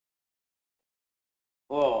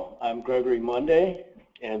Hello, I'm Gregory Monday.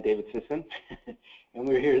 And I'm David Sisson. And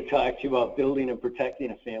we're here to talk to you about building and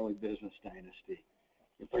protecting a family business dynasty.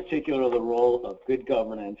 In particular, the role of good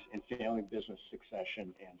governance in family business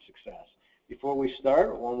succession and success. Before we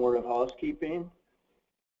start, one word of housekeeping.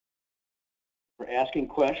 We're asking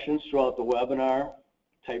questions throughout the webinar.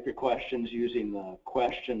 Type your questions using the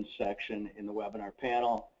questions section in the webinar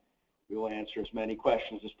panel. We will answer as many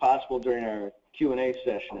questions as possible during our Q&A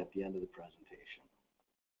session at the end of the presentation.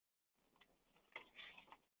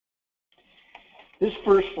 This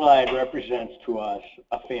first slide represents to us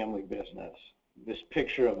a family business. This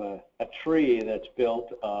picture of a tree that's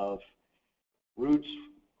built of roots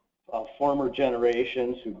of former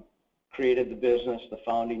generations who created the business, the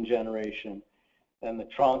founding generation, and the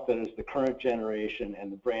trunk that is the current generation,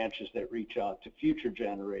 and the branches that reach out to future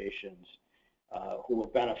generations who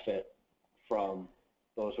will benefit from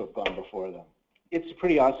those who have gone before them. It's a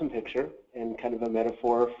pretty awesome picture and kind of a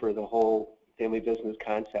metaphor for the whole family business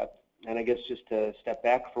concept. And I guess just to step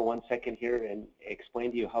back for 1 second here and explain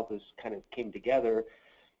to you how this kind of came together.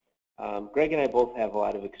 Greg and I both have a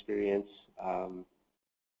lot of experience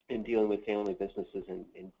in dealing with family businesses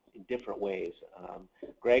in different ways.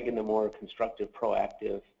 Greg, in the more constructive,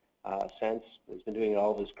 proactive sense, has been doing it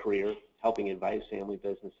all of his career, helping advise family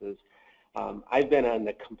businesses. I've been on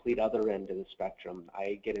the complete other end of the spectrum.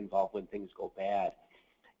 I get involved when things go bad.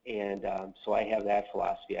 And so I have that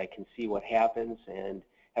philosophy. I can see what happens and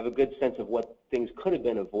have a good sense of what things could have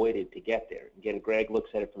been avoided to get there. Again, Greg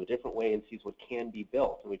looks at it from a different way and sees what can be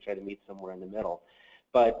built, and we try to meet somewhere in the middle.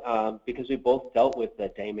 But because we both dealt with the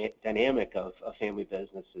dynamic of family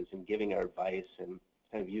businesses and giving our advice and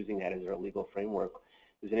kind of using that as our legal framework,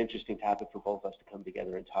 it was an interesting topic for both of us to come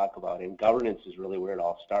together and talk about. And governance is really where it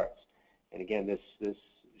all starts. And again, this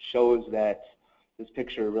shows that this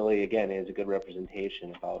picture really, again, is a good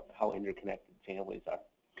representation about how interconnected families are.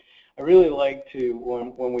 I really like to,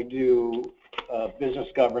 when we do business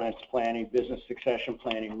governance planning, business succession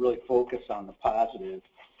planning, really focus on the positive.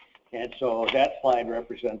 And so that slide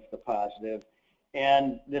represents the positive.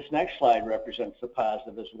 And this next slide represents the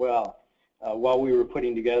positive as well. While we were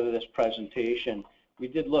putting together this presentation, we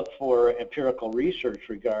did look for empirical research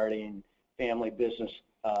regarding family business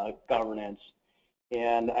governance.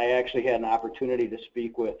 And I actually had an opportunity to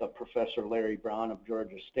speak with Professor Larry Brown of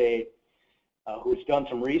Georgia State, who's done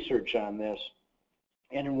some research on this.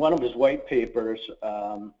 And in one of his white papers,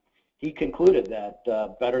 he concluded that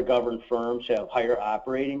better governed firms have higher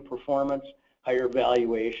operating performance, higher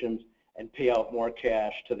valuations, and pay out more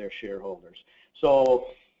cash to their shareholders. So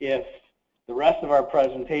if the rest of our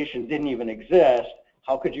presentation didn't even exist,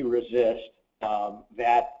 how could you resist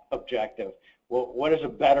that objective? Well, what is a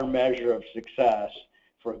better measure of success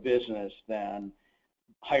for a business than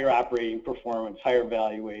higher operating performance, higher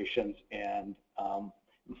valuations, and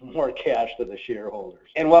more cash to the shareholders?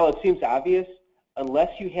 And while it seems obvious,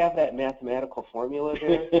 unless you have that mathematical formula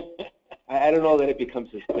there, I don't know that it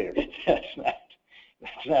becomes as clear. That's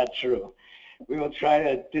not true. We will try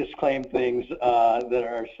to disclaim things that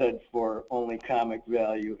are said for only comic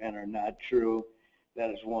value and are not true. That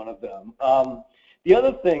is one of them. The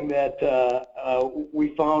other thing that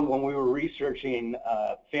we found when we were researching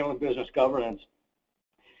family business governance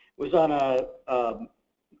was on a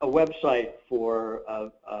website for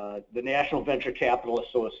the National Venture Capital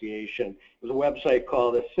Association. It was a website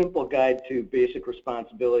called A Simple Guide to Basic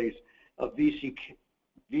Responsibilities of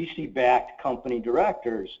VC-backed Company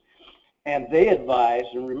Directors. And they advise,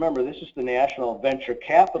 and remember, this is the National Venture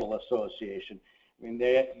Capital Association. I mean,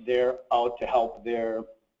 they're out to help their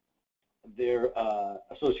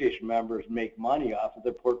association members make money off of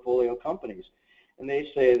their portfolio companies. And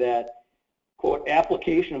they say that, quote,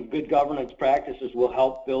 application of good governance practices will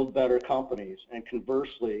help build better companies, and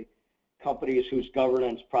conversely, companies whose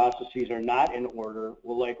governance processes are not in order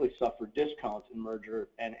will likely suffer discounts in merger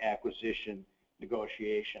and acquisition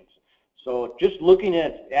negotiations. So just looking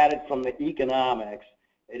at it from the economics,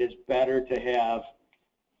 it is better to have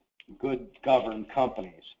good governed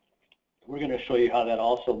companies. We're going to show you how that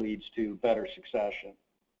also leads to better succession.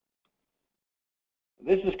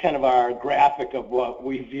 This is kind of our graphic of what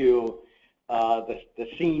we view the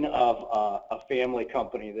scene of a family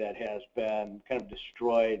company that has been kind of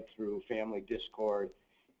destroyed through family discord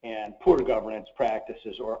and poor governance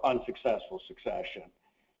practices or unsuccessful succession.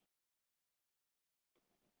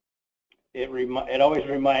 It always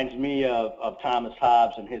reminds me of Thomas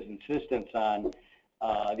Hobbes and his insistence on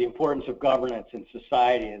the importance of governance in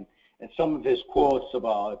society, and some of his quotes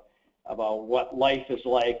about what life is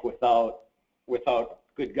like without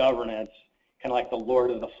good governance, kind of like the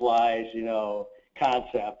Lord of the Flies,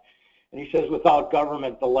 concept. And he says, without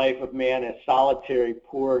government, the life of man is solitary,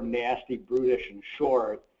 poor, nasty, brutish, and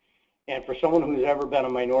short. And for someone who's ever been a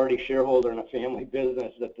minority shareholder in a family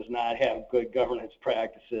business that does not have good governance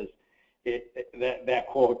practices, that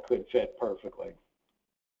quote could fit perfectly.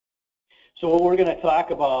 So what we're going to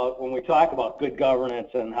talk about when we talk about good governance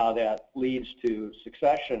and how that leads to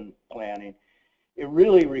succession planning, it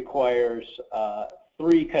really requires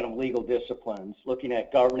three kind of legal disciplines, looking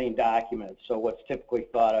at governing documents, so what's typically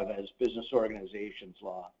thought of as business organizations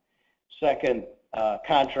law. Second,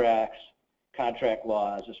 contract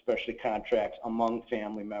laws, especially contracts among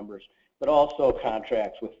family members, but also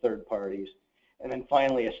contracts with third parties. And then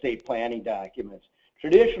finally, estate planning documents.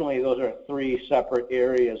 Traditionally, those are three separate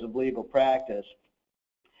areas of legal practice,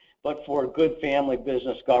 but for good family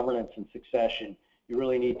business governance and succession, you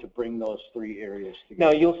really need to bring those three areas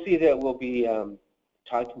together. Now, you'll see that we'll be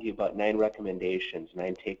talking to you about 9 recommendations,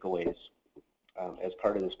 9 takeaways as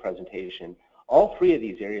part of this presentation. All 3 of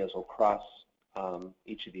these areas will cross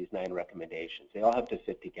each of these 9 recommendations. They all have to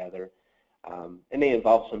fit together, and they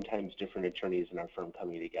involve sometimes different attorneys in our firm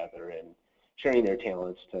coming together and sharing their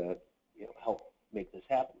talents to help make this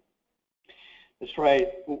happen. That's right.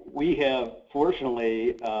 We have,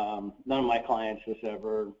 fortunately, none of my clients has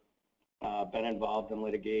ever been involved in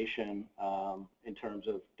litigation in terms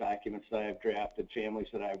of documents that I've drafted, families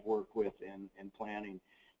that I've worked with in planning.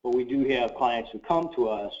 But we do have clients who come to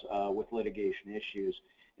us with litigation issues,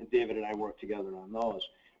 and David and I work together on those.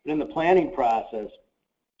 But in the planning process,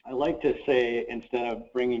 I like to say, instead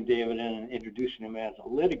of bringing David in and introducing him as a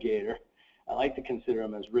litigator, I like to consider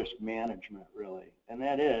him as risk management, really. And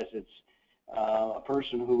that is, it's a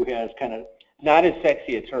person who has kind of... Not as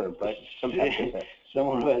sexy a term, but sometimes it's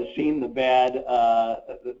someone who has seen the bad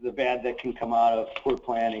that can come out of poor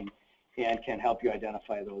planning and can help you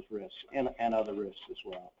identify those risks and other risks as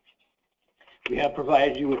well. We have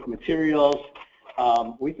provided you with materials.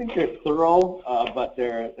 We think they're thorough, but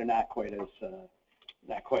they're not quite as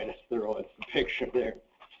thorough as the picture there.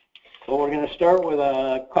 So we're going to start with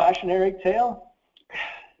a cautionary tale.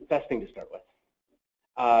 Best thing to start with,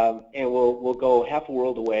 and we'll go half a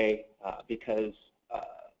world away because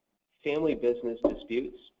family business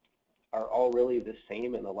disputes are all really the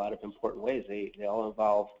same in a lot of important ways. They all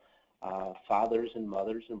involve fathers and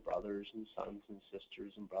mothers and brothers and sons and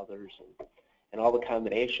sisters and brothers and all the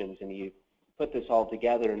combinations, and you put this all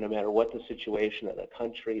together, and no matter what the situation of the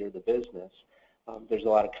country or the business, there's a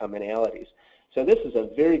lot of commonalities. So this is a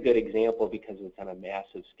very good example because it's on a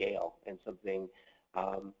massive scale and something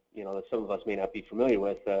that some of us may not be familiar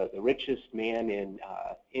with. The richest man in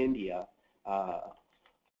India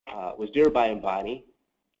was Dhirubhai Ambani,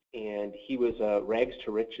 and he was a rags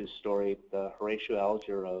to riches story. The Horatio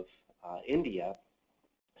Alger of India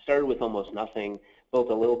started with almost nothing, built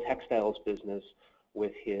a little textiles business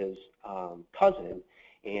with his cousin,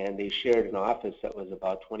 and they shared an office that was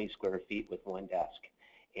about 20 square feet with one desk.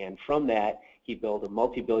 And from that, he built a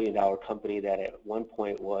multi-billion-dollar company that at one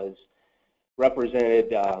point was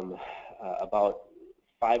represented about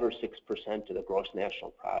 5 or 6% of the gross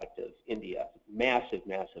national product of India. Massive,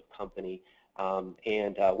 massive company,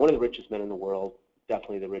 and one of the richest men in the world,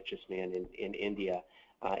 definitely the richest man in India,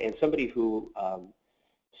 and somebody who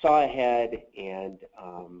saw ahead and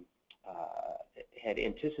had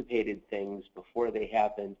anticipated things before they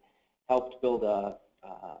happened, helped build a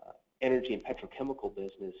energy and petrochemical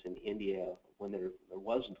business in India when there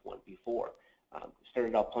wasn't one before.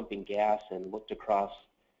 Started out pumping gas and looked across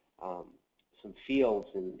some fields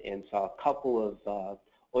and saw a couple of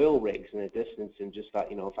oil rigs in the distance and just thought,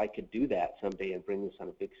 if I could do that someday and bring this on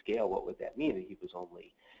a big scale, what would that mean? And he was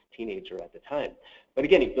only a teenager at the time. But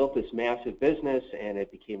again, he built this massive business and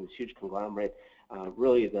it became this huge conglomerate,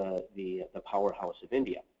 really the powerhouse of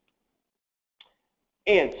India.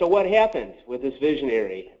 And so what happened with this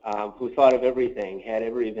visionary who thought of everything, had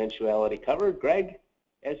every eventuality covered? Greg,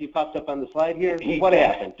 as you popped up on the slide here, what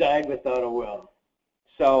happened? Died without a will.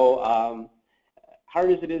 So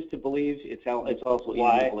hard as it is to believe, it's also easy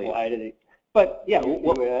to believe. Why did he? But yeah,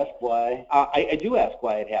 you ask why? I do ask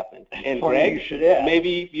why it happened. And Greg, you should ask.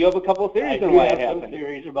 Maybe you have a couple of theories on why it happened. I do have some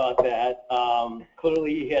theories about that.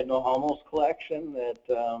 Clearly, he had no Hummels collection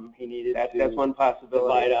that he needed that's one possibility.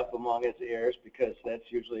 Divide up among his heirs, because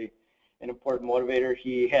that's usually an important motivator.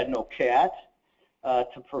 He had no cat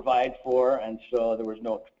to provide for, and so there was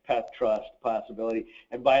no pet trust possibility.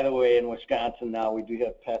 And by the way, in Wisconsin now, we do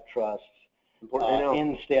have pet trusts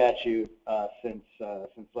in statute since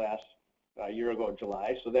last year ago,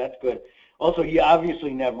 July, so that's good. Also, he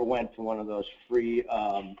obviously never went to one of those free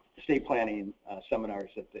estate planning seminars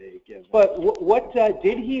that they give. But what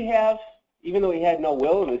did he have, even though he had no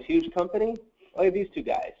will in this huge company? Look at these two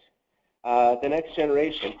guys. the next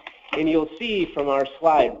generation. And you'll see from our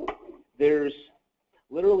slide, there's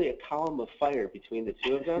literally a column of fire between the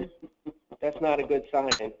two of them. That's not a good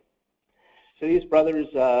sign. So these brothers,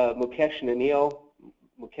 Mukesh and Anil,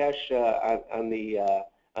 Mukesh on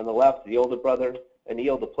the left, the older brother,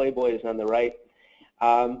 Anil, the playboy, is on the right.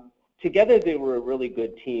 Together they were a really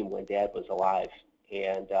good team when Dad was alive,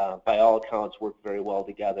 and by all accounts worked very well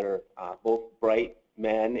together, both bright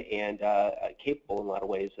men and capable in a lot of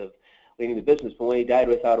ways of leading the business. But when he died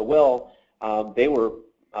without a will, they were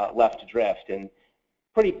left adrift, and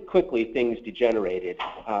pretty quickly things degenerated.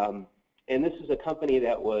 And this is a company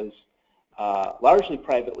that was largely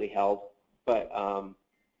privately held, but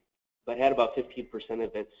had about 15%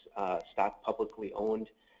 of its stock publicly owned,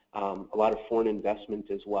 a lot of foreign investment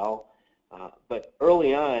as well. But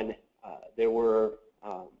early on, there were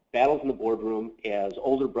battles in the boardroom as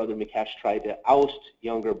older brother Mukesh tried to oust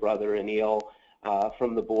younger brother Anil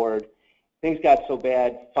from the board. Things got so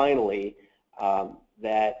bad, finally,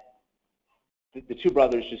 that the two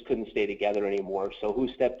brothers just couldn't stay together anymore. So who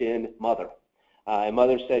stepped in? Mother. And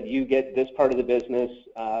Mother said, you get this part of the business,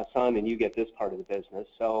 son, and you get this part of the business.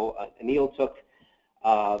 So Anil took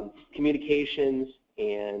communications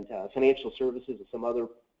and financial services and some other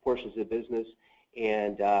portions of the business,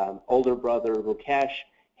 and older brother Mukesh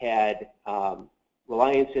had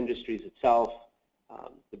Reliance Industries itself,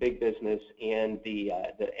 the big business, and the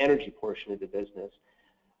energy portion of the business.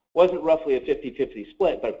 Wasn't roughly a 50-50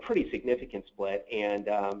 split, but a pretty significant split, and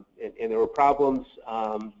there were problems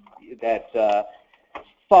that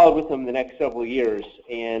followed with them the next several years,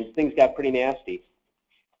 and things got pretty nasty.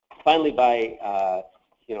 Finally, by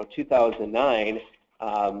 2009,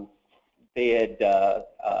 they had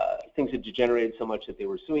things had degenerated so much that they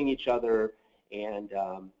were suing each other, and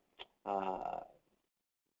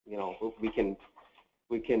we can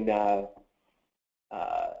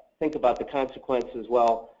think about the consequences.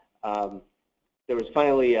 Well, there was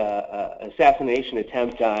finally an assassination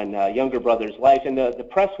attempt on younger brother's life, and the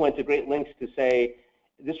press went to great lengths to say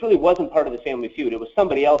this really wasn't part of the family feud. It was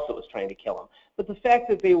somebody else that was trying to kill him. But the fact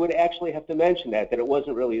that they would actually have to mention that it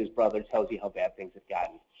wasn't really his brother, tells you how bad things have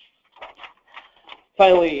gotten.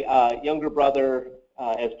 Finally, younger brother,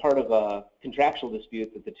 as part of a contractual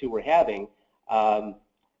dispute that the two were having,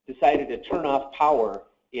 decided to turn off power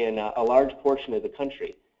in a large portion of the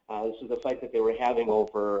country. This was a fight that they were having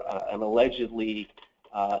over an allegedly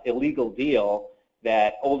illegal deal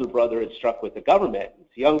that older brother had struck with the government.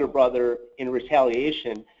 His younger brother, in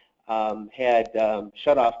retaliation, had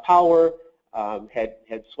shut off power,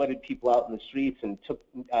 had sweated people out in the streets, and took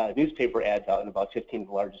newspaper ads out in about 15 of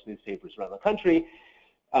the largest newspapers around the country,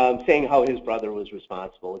 saying how his brother was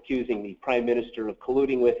responsible, accusing the prime minister of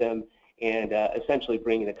colluding with him, and essentially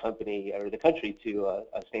bringing the company or the country to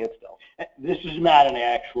a standstill. This is not an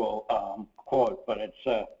actual quote, but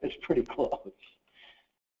it's pretty close.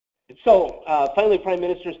 So finally, the prime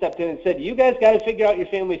minister stepped in and said, "You guys got to figure out your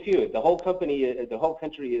family feud. The whole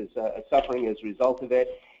country is suffering as a result of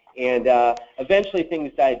it." And eventually,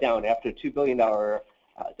 things died down. After a $2 billion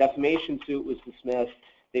defamation suit was dismissed,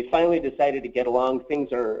 they finally decided to get along.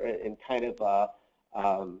 Things are in kind of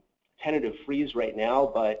tentative freeze right now,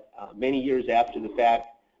 but many years after the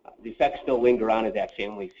fact, the effects still linger on of that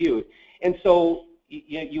family feud. And so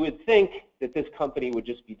you would think that this company would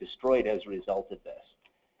just be destroyed as a result of this.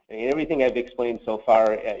 I mean, everything I've explained so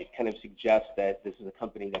far kind of suggests that this is a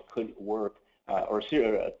company that could work, or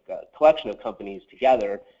a collection of companies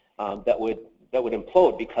together that would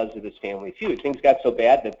implode because of this family feud. Things got so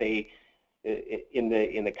bad that they, in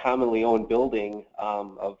the commonly owned building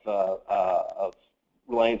of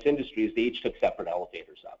Reliance Industries, they each took separate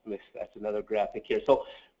elevators up. That's another graphic here. So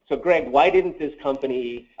Greg, why didn't this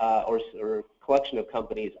company or collection of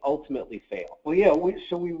companies ultimately fail? Well, yeah,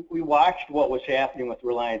 we watched what was happening with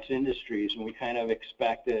Reliance Industries, and we kind of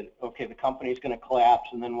expected, okay, the company's going to collapse,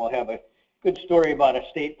 and then we'll have a good story about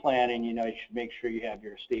estate planning. You should make sure you have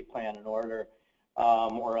your estate plan in order,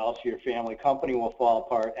 or else your family company will fall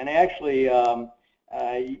apart. And actually,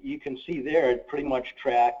 you can see there it pretty much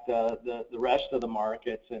tracked the rest of the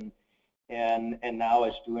markets, and now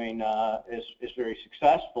is doing is very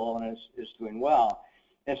successful and is doing well.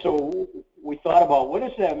 And so we thought about, what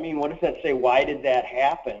does that mean? What does that say? Why did that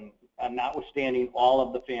happen, notwithstanding all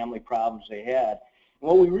of the family problems they had? And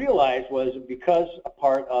what we realized was because a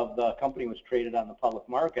part of the company was traded on the public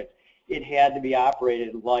market, it had to be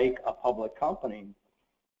operated like a public company.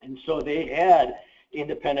 And so they had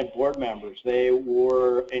independent board members. They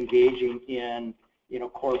were engaging in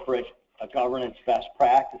corporate governance best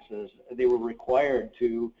practices. They were required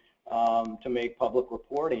to make public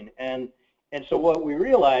reporting. And so what we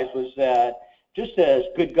realized was that just as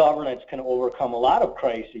good governance can overcome a lot of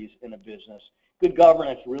crises in a business, good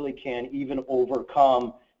governance really can even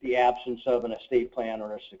overcome the absence of an estate plan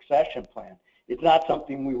or a succession plan. It's not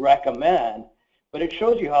something we recommend, but it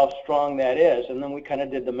shows you how strong that is. And then we kind of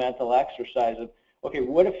did the mental exercise of, okay,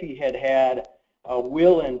 what if he had had a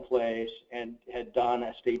will in place and had done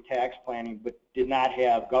estate tax planning but did not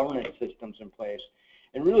have governance systems in place?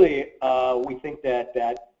 And really, we think that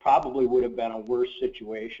that probably would have been a worse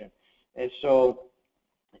situation. And so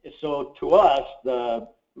to us, the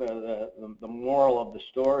moral of the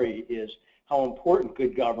story is how important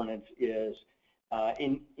good governance is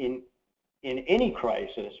in any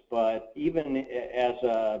crisis, but even as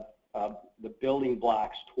the building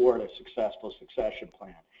blocks toward a successful succession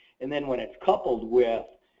plan. And then when it's coupled with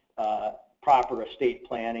proper estate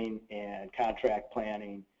planning and contract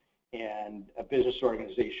planning and a business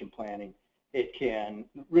organization planning, it can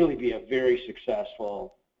really be a very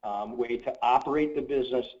successful way to operate the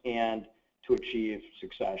business and to achieve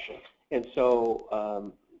succession. And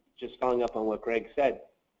so just following up on what Greg said,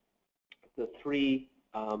 the three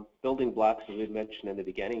building blocks that we mentioned in the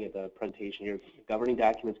beginning of the presentation here, governing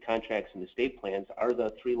documents, contracts, and estate plans, are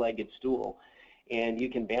the three-legged stool. And you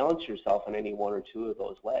can balance yourself on any one or two of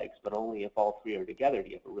those legs, but only if all three are together do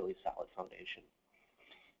you have a really solid foundation.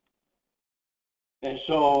 And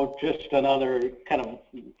so just another kind of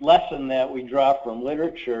lesson that we draw from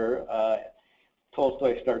literature,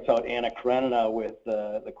 Tolstoy starts out Anna Karenina with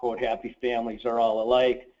the quote, "Happy families are all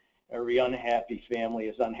alike. Every unhappy family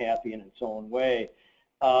is unhappy in its own way."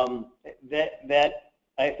 I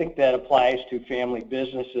think that applies to family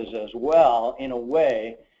businesses as well in a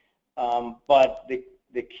way, but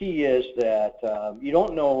the key is that you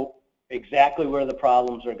don't know exactly where the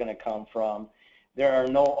problems are going to come from. There are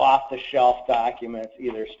no off-the-shelf documents,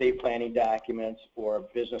 either estate planning documents or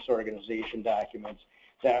business organization documents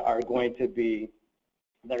that are going to be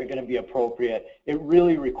appropriate. It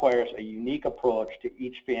really requires a unique approach to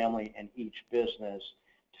each family and each business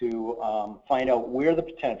to find out where the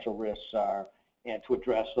potential risks are and to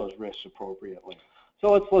address those risks appropriately.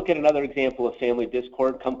 So let's look at another example of family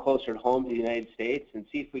discord. Come closer at home to the United States and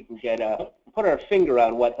see if we can put our finger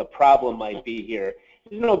on what the problem might be here.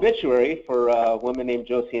 There's an obituary for a woman named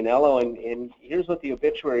Josie Anello, and here's what the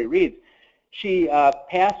obituary reads. She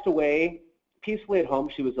passed away peacefully at home.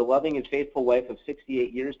 She was a loving and faithful wife of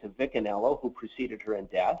 68 years to Vic Anello, who preceded her in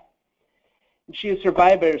death. And she is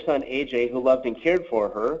survived by her son AJ, who loved and cared for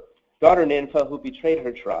her, daughter Ninfa, who betrayed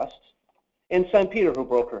her trust, and son Peter, who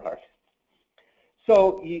broke her heart.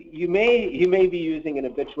 So you may be using an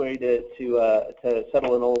obituary to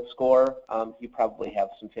settle an old score. You probably have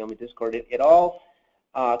some family discord. It all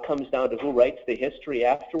comes down to who writes the history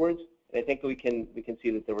afterwards. And I think we can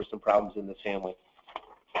see that there were some problems in this family.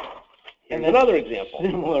 And another example.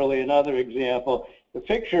 Similarly, another example. The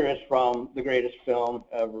picture is from the greatest film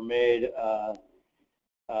ever made,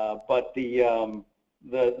 but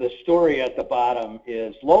the story at the bottom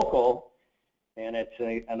is local, and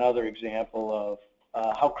it's another example of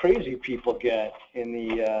how crazy people get in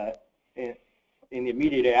the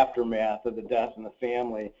immediate aftermath of the death in the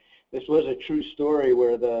family. This was a true story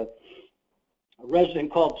where a resident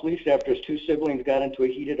called police after his two siblings got into a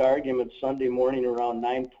heated argument Sunday morning around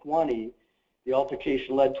 9:20. The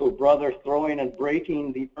altercation led to a brother throwing and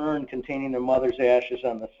breaking the urn containing their mother's ashes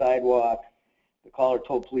on the sidewalk. The caller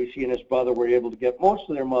told police he and his brother were able to get most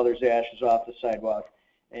of their mother's ashes off the sidewalk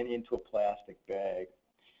and into a plastic bag.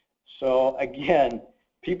 So again,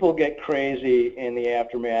 people get crazy in the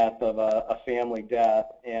aftermath of a family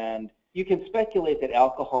death, and you can speculate that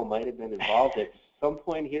alcohol might have been involved at some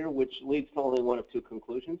point here, which leads to only one of two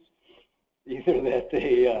conclusions. Either that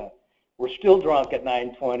they were still drunk at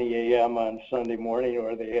 9:20 a.m. on Sunday morning,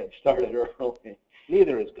 or they had started early.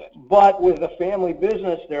 Neither is good. But with a family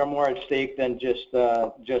business, there are more at stake than just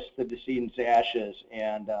the decedent's ashes,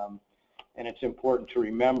 and it's important to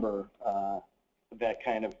remember that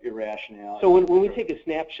kind of irrationality. So when we take a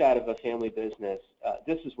snapshot of a family business,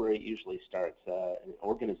 this is where it usually starts, an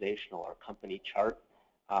organizational or company chart,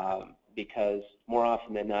 because more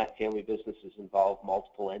often than not, family businesses involve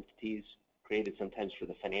multiple entities created sometimes for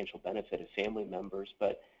the financial benefit of family members,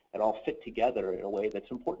 but it all fit together in a way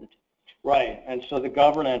that's important. Right, and so the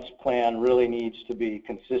governance plan really needs to be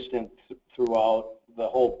consistent throughout the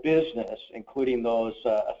whole business, including those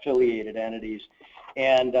affiliated entities.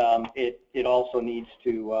 And it also needs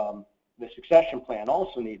to, the succession plan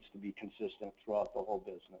also needs to be consistent throughout the whole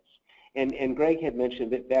business. And Greg had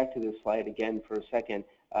mentioned, back to this slide again for a second,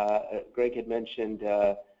 Greg had mentioned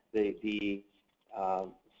the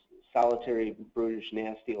solitary, brutish,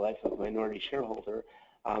 nasty life of a minority shareholder.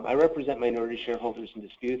 I represent minority shareholders in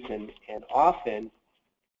disputes, and often,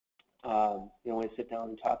 when I sit down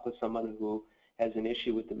and talk with someone who has an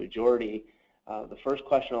issue with the majority, the first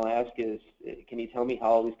question I'll ask is, can you tell me how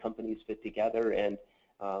all these companies fit together? And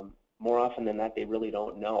more often than not, they really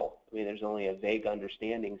don't know. I mean, there's only a vague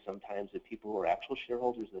understanding sometimes of people who are actual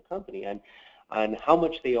shareholders of the company on how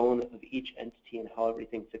much they own of each entity and how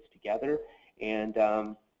everything fits together. And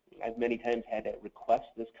I've many times had to request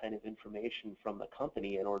this kind of information from the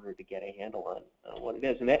company in order to get a handle on what it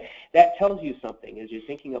is. And that tells you something as you're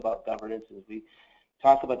thinking about governance, as we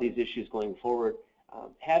talk about these issues going forward.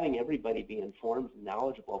 Having everybody be informed and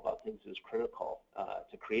knowledgeable about things is critical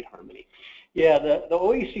to create harmony. Yeah, the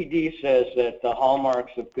OECD says that the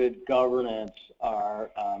hallmarks of good governance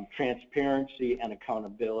are transparency and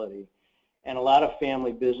accountability. And a lot of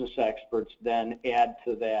family business experts then add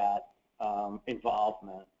to that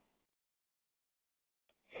involvement.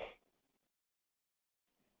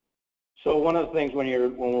 So one of the things when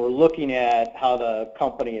we're looking at how the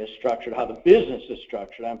company is structured, how the business is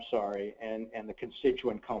structured, and the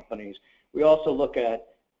constituent companies, we also look at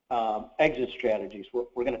exit strategies.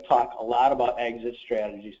 We're going to talk a lot about exit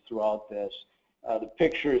strategies throughout this. The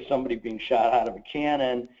picture is somebody being shot out of a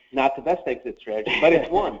cannon. Not the best exit strategy, but it's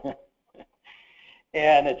one.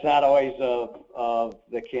 And it's not always of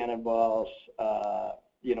the cannonball's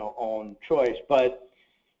own choice, but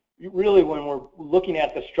really, when we're looking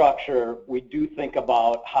at the structure, we do think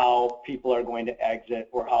about how people are going to exit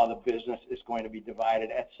or how the business is going to be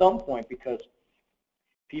divided at some point, because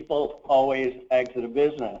people always exit a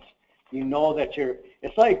business. You know that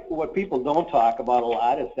it's like what people don't talk about a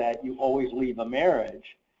lot is that you always leave a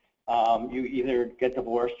marriage. You either get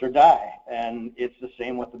divorced or die, and it's the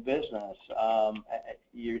same with the business.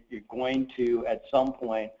 You're going to, at some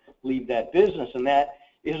point, leave that business, and that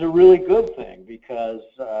is a really good thing, because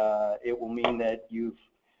it will mean that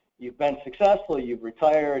you've been successful, you've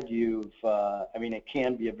retired, it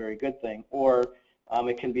can be a very good thing, or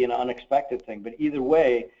it can be an unexpected thing. But either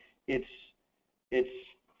way, it's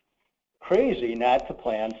crazy not to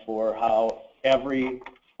plan for how every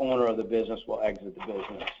owner of the business will exit the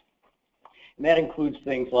business. And that includes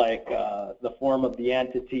things like the form of the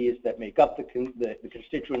entities that make up the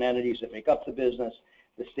constituent entities that make up the business,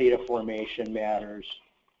 the state of formation matters.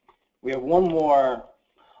 We have one more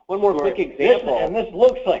quick example. And this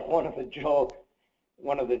looks like one of the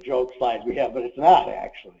joke slides we have, but it's not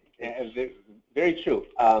actually. Very true.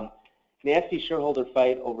 Nasty shareholder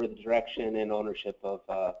fight over the direction and ownership of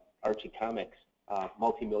Archie Comics,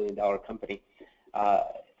 multi-million-dollar company.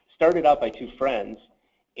 Started out by two friends,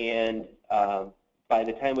 and by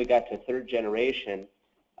the time we got to third generation,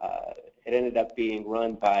 it ended up being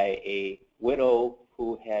run by a widow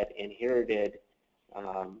who had inherited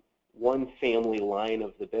one family line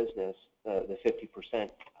of the business, the 50%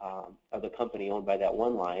 of the company owned by that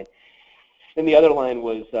one line. And the other line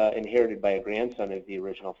was inherited by a grandson of the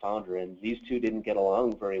original founder, and these two didn't get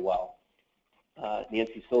along very well.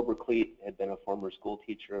 Nancy Silvercleat had been a former school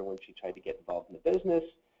teacher when she tried to get involved in the business.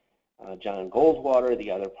 John Goldwater, the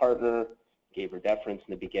other partner, gave her deference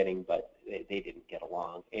in the beginning, but they didn't get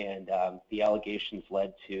along. And the allegations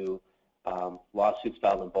led to lawsuits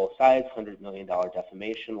filed on both sides, $100 million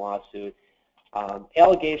defamation lawsuit.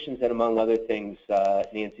 Allegations that, among other things,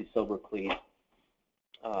 Nancy Silvercleat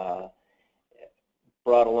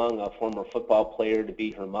brought along a former football player to be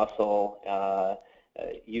her muscle,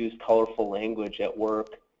 used colorful language at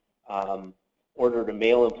work, ordered her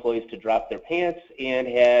male employees to drop their pants, and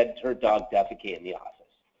had her dog defecate in the office.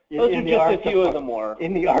 Those are just a few of the more.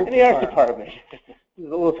 In the art department.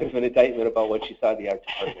 There's a little bit of an indictment about what she saw in the art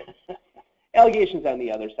department. Allegations on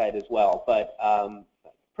the other side as well, but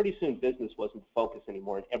pretty soon business wasn't the focus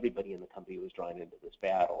anymore, and everybody in the company was drawn into this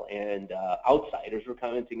battle, and outsiders were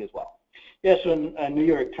commenting as well. Yes, in a New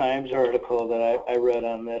York Times article that I read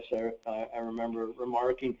on this, I remember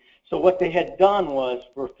remarking, so what they had done was,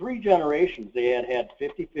 for 3 generations, they had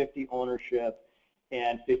 50-50 ownership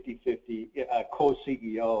and 50-50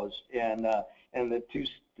 co-CEOs, and the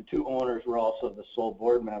two owners were also the sole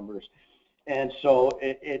board members. And so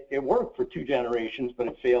it worked for 2 generations, but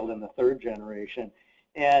it failed in the 3rd generation.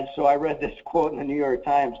 And so I read this quote in the New York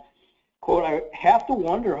Times, quote, "I have to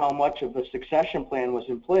wonder how much of a succession plan was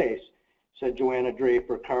in place," said Joanna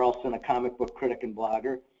Draper Carlson, a comic book critic and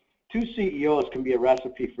blogger. "2 CEOs can be a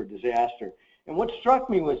recipe for disaster." And what struck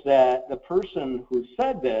me was that the person who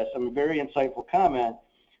said this, a very insightful comment,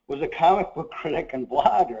 was a comic book critic and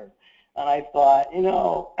blogger. And I thought,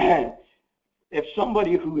 if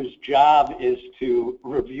somebody whose job is to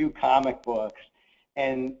review comic books,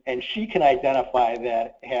 and she can identify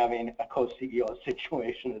that having a co-CEO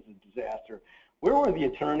situation is a disaster, Where were the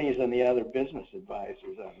attorneys and the other business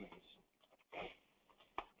advisors on this?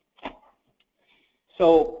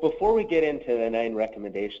 So before we get into the 9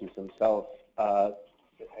 recommendations themselves, I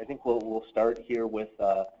think we'll start here with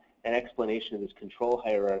an explanation of this control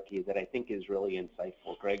hierarchy that I think is really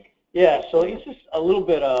insightful. Greg? Yeah, so this is a little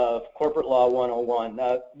bit of Corporate Law 101.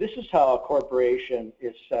 Now, this is how a corporation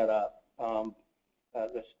is set up.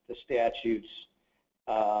 The statutes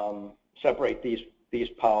separate these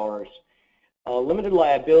powers. A limited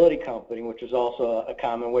liability company, which is also a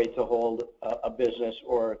common way to hold a business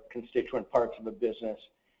or constituent parts of a business,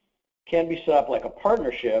 can be set up like a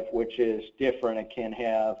partnership, which is different. It can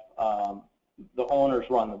have the owners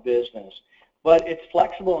run the business, but it's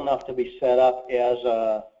flexible enough to be set up as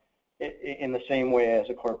in the same way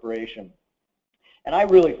as a corporation. And I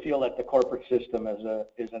really feel that the corporate system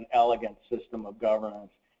is an elegant system of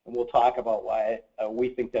governance, and we'll talk about why we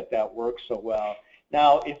think that works so well.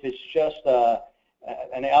 Now, if it's just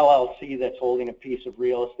an LLC that's holding a piece of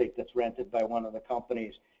real estate that's rented by one of the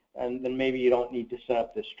companies, and then maybe you don't need to set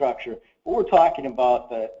up this structure. But we're talking about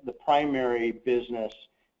the primary business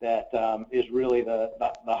that is really the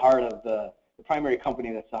heart of the primary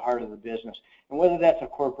company that's the heart of the business. And whether that's a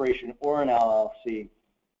corporation or an LLC,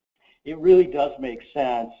 it really does make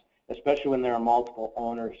sense, especially when there are multiple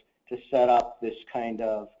owners, to set up this kind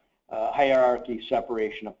of hierarchy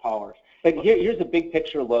separation of powers. But here's a big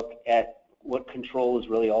picture look at what control is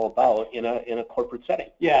really all about in a corporate setting.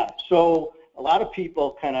 Yeah, so a lot of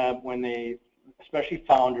people kind of, when they, especially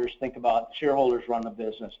founders, think about shareholders run the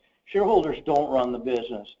business. Shareholders don't run the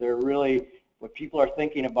business. They're really, what people are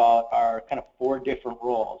thinking about are kind of 4 different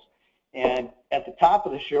roles. And at the top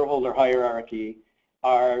of the shareholder hierarchy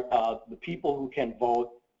are the people who can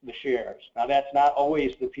vote the shares. Now, that's not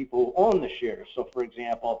always the people who own the shares. So, for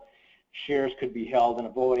example, shares could be held in a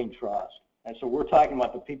voting trust. And so we're talking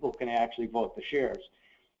about the people who can actually vote the shares.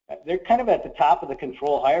 They're kind of at the top of the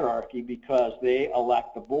control hierarchy because they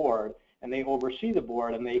elect the board and they oversee the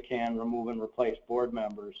board and they can remove and replace board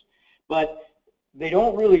members. But they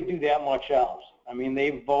don't really do that much else. I mean,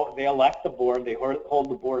 they elect the board, they hold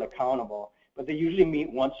the board accountable, but they usually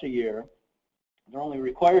meet once a year. They're only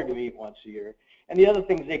required to meet once a year. And the other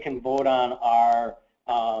things they can vote on are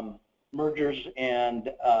mergers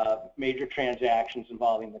and major transactions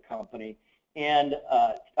involving the company, and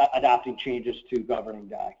adopting changes to governing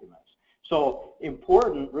documents. So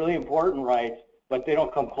important, really important rights, but they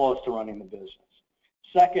don't come close to running the business.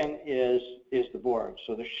 Second is the board.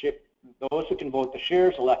 So those who can vote the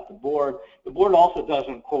shares elect the board. The board also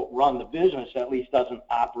doesn't, quote, run the business, at least doesn't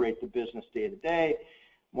operate the business day to day.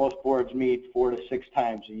 Most boards meet 4 to 6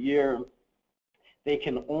 times a year.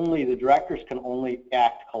 The directors can only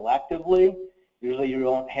act collectively. Usually you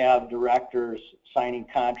don't have directors signing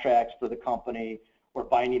contracts for the company or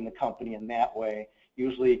binding the company in that way.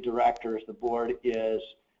 Usually directors, the board is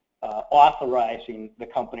authorizing the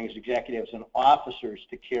company's executives and officers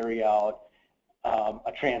to carry out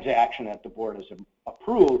a transaction that the board has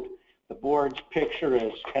approved. The board's picture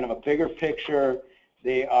is kind of a bigger picture.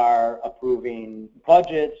 They are approving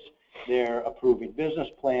budgets, they're approving business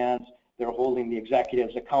plans, they're holding the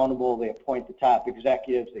executives accountable, they appoint the top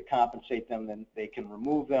executives, they compensate them, then they can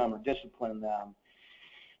remove them or discipline them,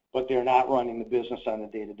 but they're not running the business on a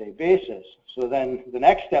day-to-day basis. So then the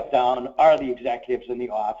next step down are the executives and the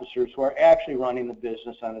officers who are actually running the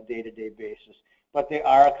business on a day-to-day basis, but they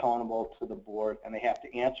are accountable to the board and they have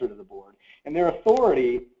to answer to the board. And their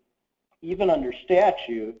authority, even under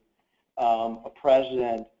statute, a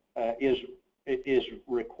president is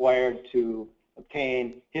required to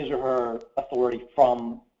obtain his or her authority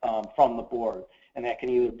from the board, and that can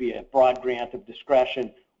either be a broad grant of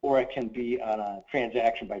discretion or it can be on a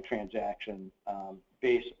transaction by transaction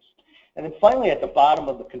basis. And then finally, at the bottom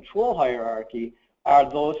of the control hierarchy are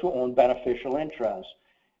those who own beneficial interests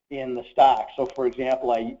in the stock. So, for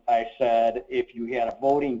example, I said if you had a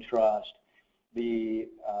voting trust, the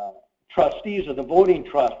trustees of the voting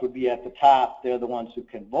trust would be at the top. They're the ones who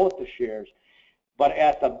can vote the shares. But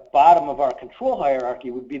at the bottom of our control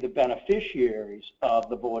hierarchy would be the beneficiaries of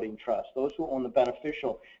the voting trust, those who own the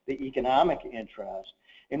beneficial, the economic interest.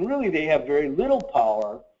 And really they have very little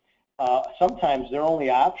power. Sometimes their only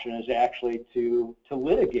option is actually to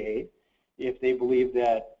litigate if they believe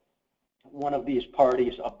that one of these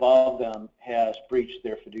parties above them has breached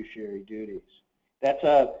their fiduciary duties. That's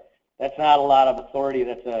not a lot of authority.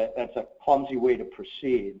 That's a clumsy way to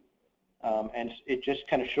proceed. And it just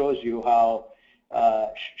kind of shows you how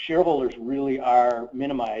shareholders really are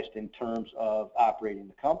minimized in terms of operating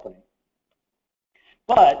the company.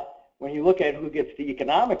 But when you look at who gets the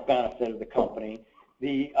economic benefit of the company,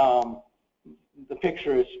 the the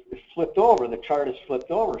picture is flipped over, the chart is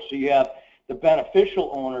flipped over. So you have the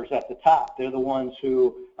beneficial owners at the top. They're the ones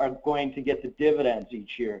who are going to get the dividends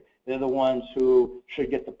each year. They're the ones who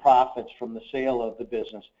should get the profits from the sale of the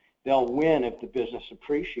business. They'll win if the business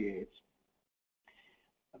appreciates.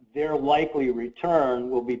 Their likely return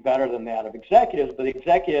will be better than that of executives, but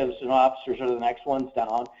executives and officers are the next ones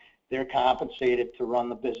down. They're compensated to run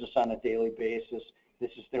the business on a daily basis.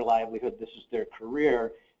 This is their livelihood, this is their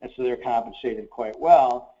career, and so they're compensated quite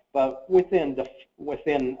well, but within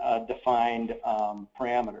defined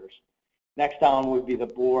parameters. Next down would be the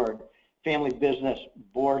board. Family business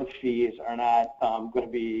board fees are not going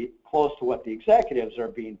to be close to what the executives are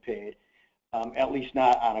being paid, at least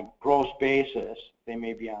not on a gross basis. They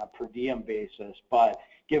may be on a per diem basis, but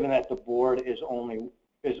given that the board is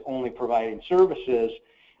only providing services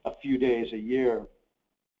a few days a year,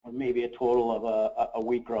 or maybe a total of a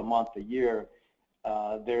week or a month a year,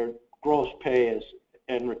 their gross pay is,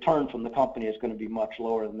 and return from the company is going to be much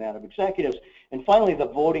lower than that of executives. And finally, the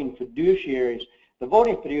voting fiduciaries. The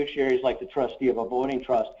voting fiduciaries, like the trustee of a voting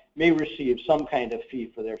trust, may receive some kind of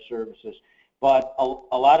fee for their services, but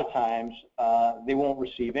a lot of times they won't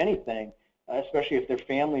receive anything, especially if they're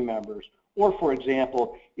family members. Or, for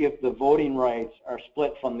example, if the voting rights are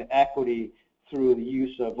split from the equity through the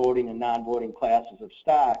use of voting and non-voting classes of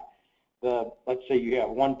stock, let's say you have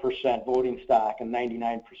 1% voting stock and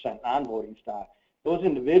 99% non-voting stock, those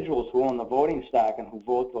individuals who own the voting stock and who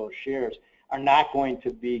vote those shares are not going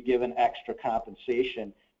to be given extra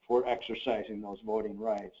compensation for exercising those voting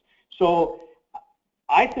rights. So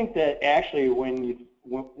I think that actually when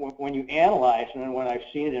you analyze, and when I've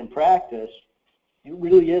seen it in practice, it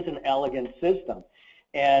really is an elegant system.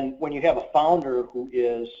 And when you have a founder who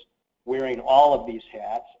is wearing all of these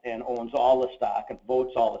hats and owns all the stock and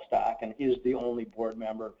votes all the stock and is the only board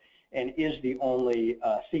member and is the only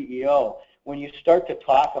CEO, when you start to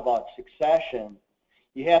talk about succession,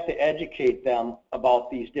 you have to educate them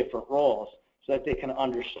about these different roles so that they can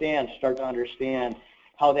start to understand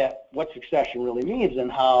what succession really means,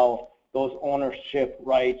 and how those ownership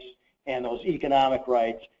rights and those economic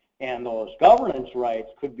rights and those governance rights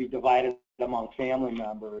could be divided among family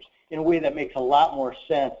members in a way that makes a lot more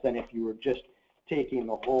sense than if you were just taking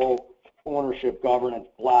the whole ownership governance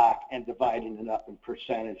block and dividing it up in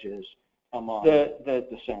percentages among the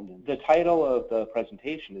descendants. The title of the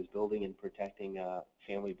presentation is Building and Protecting a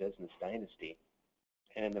Family Business Dynasty.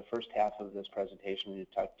 And in the first half of this presentation, we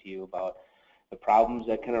talked to you about the problems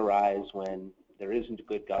that can arise when there isn't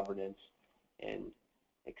good governance, and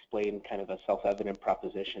explain kind of a self-evident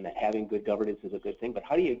proposition that having good governance is a good thing. But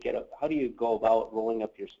how do you go about rolling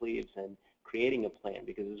up your sleeves and creating a plan?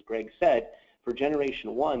 Because as Greg said, for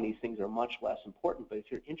generation one, these things are much less important, but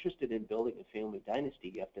if you're interested in building a family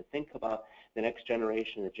dynasty, you have to think about the next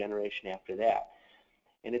generation, the generation after that.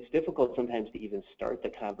 And it's difficult sometimes to even start the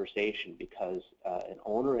conversation because an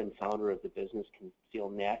owner and founder of the business can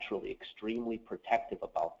feel naturally extremely protective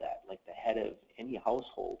about that, like the head of any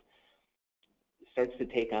household starts to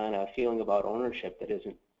take on a feeling about ownership that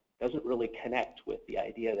doesn't really connect with the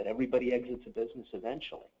idea that everybody exits a business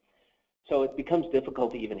eventually. So it becomes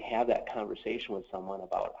difficult to even have that conversation with someone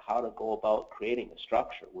about how to go about creating a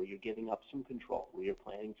structure where you're giving up some control, where you're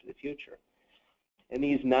planning for the future. And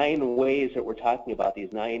these 9 ways that we're talking about,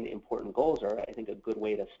 these 9 important goals, are, I think, a good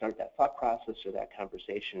way to start that thought process or that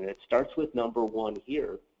conversation. And it starts with number 1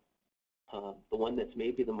 here, the one that's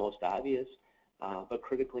maybe the most obvious, but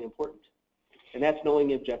critically important. And that's knowing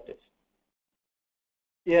the objectives.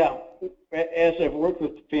 Yeah, as I've worked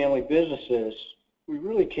with family businesses, we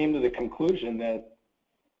really came to the conclusion that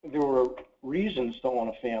there were reasons to own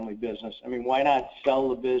a family business. I mean, why not sell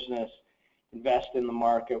the business, invest in the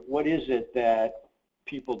market? What is it that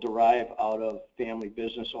people derive out of family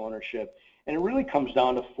business ownership? And it really comes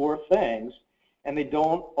down to 4 things, and they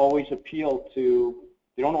don't always appeal to,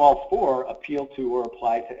 they don't all 4 appeal to or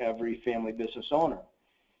apply to every family business owner.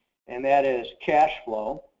 And that is cash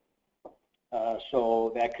flow.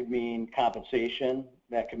 So that could mean compensation,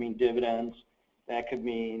 that could mean dividends, that could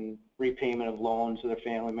mean repayment of loans that a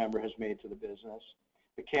family member has made to the business,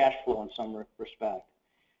 the cash flow in some respect.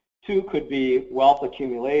 2 could be wealth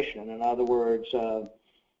accumulation. In other words,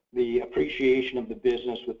 the appreciation of the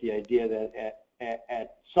business with the idea that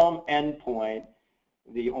at some end point,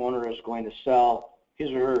 the owner is going to sell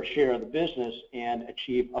his or her share of the business and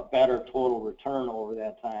achieve a better total return over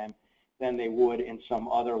that time than they would in some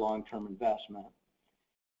other long-term investment.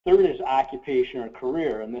 3rd is occupation or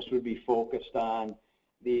career, and this would be focused on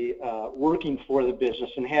the working for the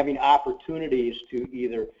business and having opportunities to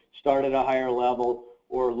either start at a higher level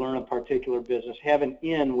or learn a particular business, have an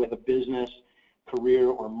in with a business, career,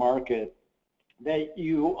 or market that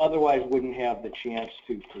you otherwise wouldn't have the chance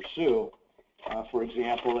to pursue. For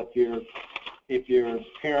example, if your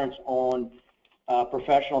parents own a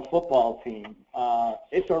professional football team,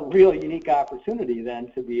 it's a really unique opportunity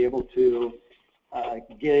then to be able to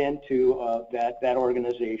get into that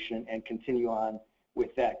organization and continue on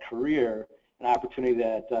with that career, an opportunity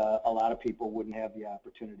that a lot of people wouldn't have the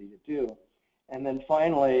opportunity to do. And then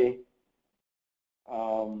finally,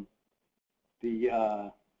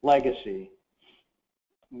 the legacy.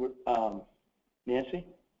 Nancy?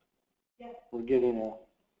 Yes. We're getting a...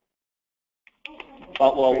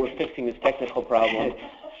 Well, we're fixing this technical problem.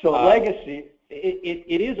 So legacy...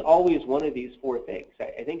 It is always one of these four things.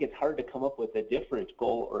 I think it's hard to come up with a different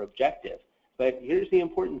goal or objective. But here's the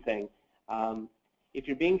important thing. If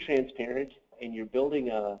you're being transparent and you're building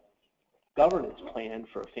a governance plan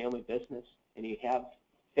for a family business and you have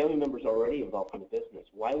family members already involved in the business,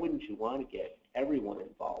 why wouldn't you want to get everyone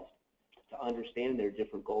involved to understand their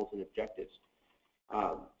different goals and objectives?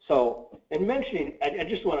 And mentioning, I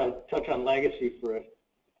just want to touch on legacy for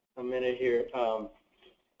a minute here.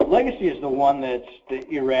 Legacy is the one that's the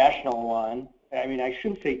irrational one. I mean, I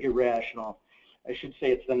shouldn't say irrational. I should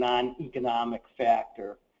say it's the non-economic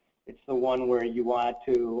factor. It's the one where you want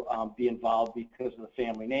to be involved because of the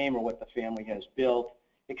family name or what the family has built.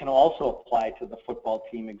 It can also apply to the football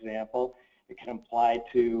team example. It can apply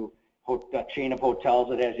to a chain of hotels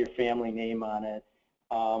that has your family name on it.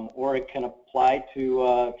 Or it can apply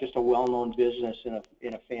to just a well-known business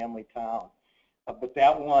in a family town. But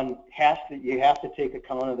that one you have to take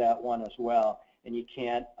account of that one as well, and you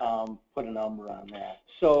can't put a number on that.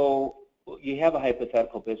 So you have a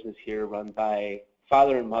hypothetical business here run by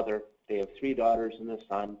father and mother. They have 3 daughters and a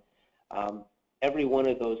son. Every one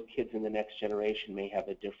of those kids in the next generation may have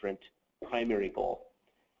a different primary goal.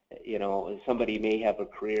 You know, somebody may have a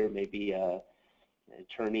career, maybe an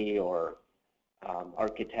attorney or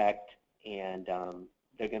architect, and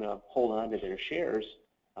they're going to hold on to their shares,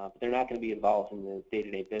 but they're not going to be involved in the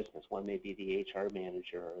day-to-day business. One may be the HR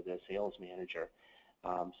manager or the sales manager,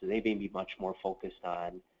 so they may be much more focused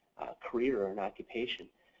on career or an occupation.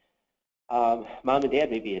 Mom and dad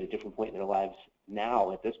may be at a different point in their lives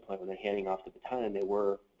now at this point when they're handing off the baton than they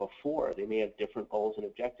were before. They may have different goals and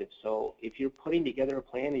objectives. So if you're putting together a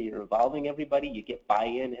plan and you're involving everybody, you get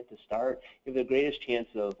buy-in at the start, you have the greatest chance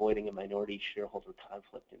of avoiding a minority shareholder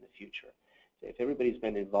conflict in the future. So if everybody's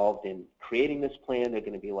been involved in creating this plan, they're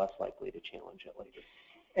going to be less likely to challenge it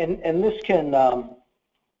later. And this can,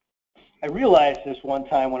 I realized this one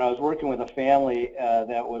time when I was working with a family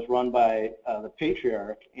that was run by the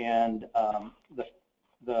patriarch, and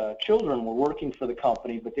the children were working for the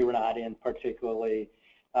company, but they were not in particularly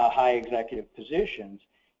high executive positions,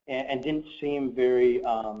 and didn't seem very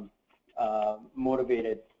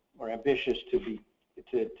motivated or ambitious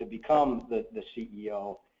to become the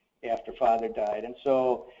CEO after father died. And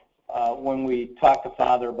so when we talked to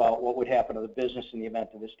father about what would happen to the business in the event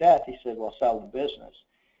of his death, he said, well, sell the business.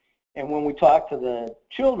 And when we talked to the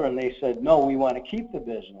children, they said, no, we want to keep the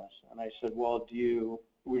business. And I said, well,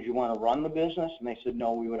 would you want to run the business? And they said,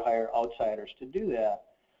 no, we would hire outsiders to do that.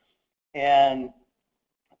 And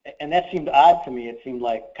that seemed odd to me. It seemed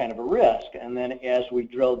like kind of a risk. And then as we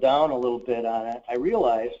drilled down a little bit on it, I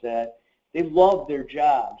realized that they loved their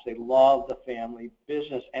jobs. They loved the family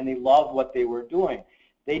business, and they loved what they were doing.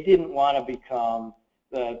 They didn't want to become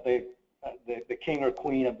the king or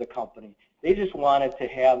queen of the company. They just wanted to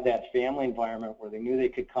have that family environment where they knew they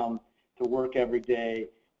could come to work every day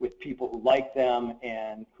with people who liked them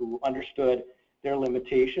and who understood their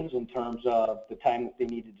limitations in terms of the time that they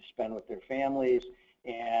needed to spend with their families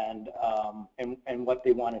and what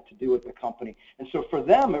they wanted to do with the company. And so for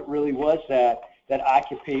them, it really was that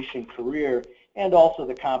occupation career, and also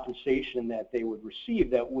the compensation that they would receive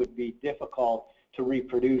that would be difficult to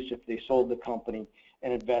reproduce if they sold the company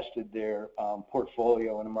and invested their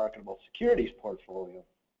portfolio in a marketable securities portfolio.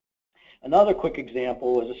 Another quick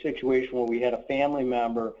example was a situation where we had a family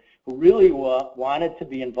member who really wanted to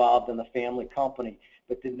be involved in the family company,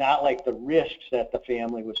 but did not like the risks that the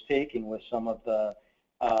family was taking with some of the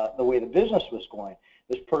way the business was going.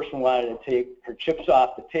 This person wanted to take her chips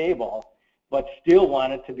off the table, but still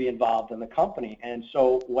wanted to be involved in the company. And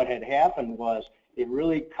so what had happened was it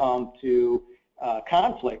really come to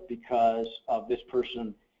conflict because of this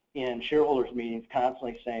person in shareholders meetings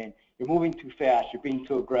constantly saying, you're moving too fast, you're being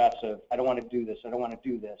too aggressive, I don't want to do this, I don't want to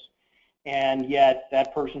do this. And yet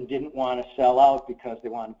that person didn't want to sell out because they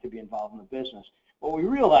wanted to be involved in the business. What we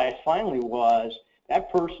realized finally was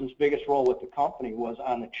that person's biggest role with the company was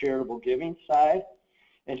on the charitable giving side.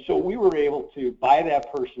 And so we were able to buy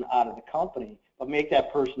that person out of the company, but make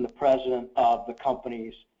that person the president of the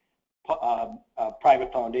company's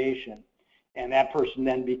private foundation, and that person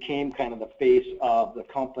then became kind of the face of the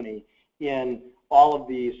company in all of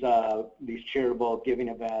these charitable giving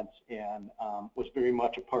events, and was very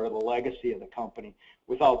much a part of the legacy of the company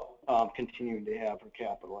without continuing to have her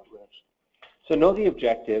capital at risk. So know the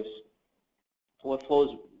objectives. What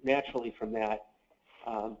flows naturally from that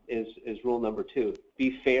is rule number 2.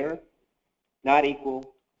 Be fair, not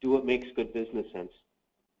equal, do what makes good business sense.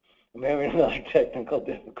 I'm having another technical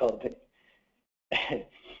difficulty.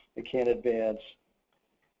 I can't advance.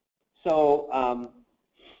 So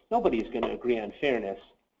nobody's going to agree on fairness.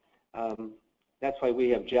 That's why we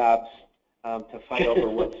have jobs to fight over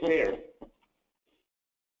what's fair.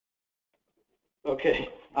 Okay.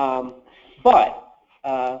 But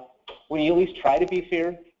when you at least try to be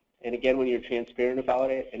fair, and again, when you're transparent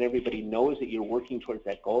about it, and everybody knows that you're working towards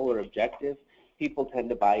that goal or objective, people tend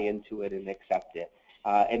to buy into it and accept it.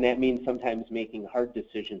 And that means sometimes making hard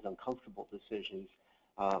decisions, uncomfortable decisions,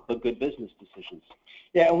 but good business decisions.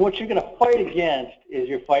 Yeah, and what you're going to fight against is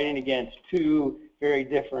you're fighting against 2 very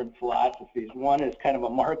different philosophies. One is kind of a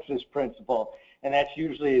Marxist principle, and that's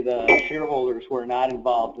usually the shareholders who are not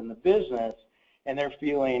involved in the business, and their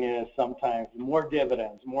feeling is sometimes more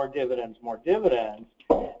dividends, more dividends, more dividends,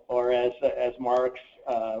 or as Marx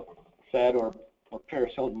said, or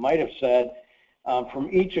Paris Hilton might have said, from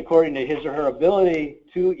each according to his or her ability,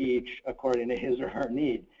 to each according to his or her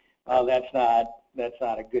need. That's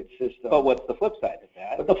not a good system. But what's the flip side of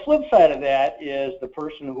that? But the flip side of that is the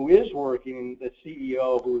person who is working, the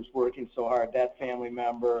CEO who's working so hard, that family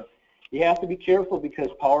member. You have to be careful because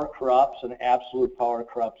power corrupts, and absolute power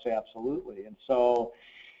corrupts absolutely. And so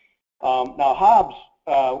now Hobbes,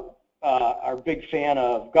 our big fan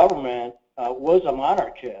of government, was a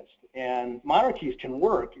monarchist. And monarchies can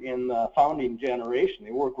work in the founding generation.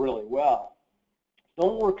 They work really well.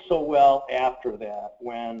 Don't work so well after that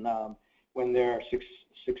when there are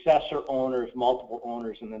successor owners, multiple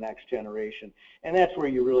owners in the next generation. And that's where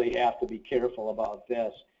you really have to be careful about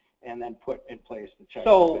this and then put in place the checks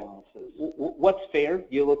and balances. What's fair?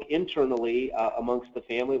 You look internally amongst the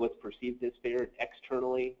family, what's perceived as fair, and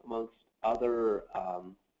externally amongst other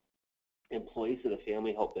employees of the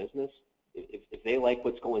family help business. If they like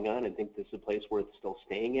what's going on and think this is a place worth still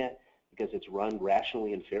staying at because it's run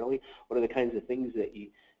rationally and fairly, what are the kinds of things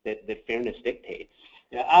that fairness dictates?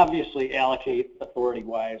 Yeah, obviously allocate authority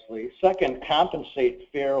wisely. Second, compensate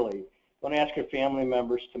fairly. Don't ask your family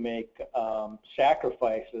members to make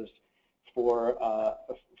sacrifices for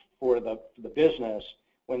the business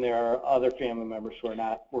when there are other family members who are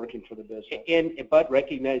not working for the business. But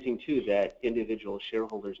recognizing too that individual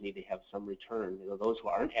shareholders need to have some return. You know, those who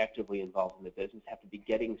aren't actively involved in the business have to be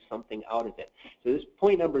getting something out of it. So this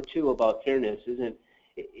point number 2 about fairness isn't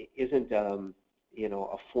you know,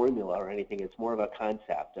 a formula or anything. It's more of a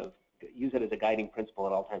concept of use it as a guiding principle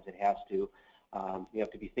at all times. It has to. You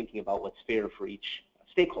have to be thinking about what's fair for each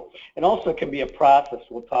stakeholder. And also it can be a process.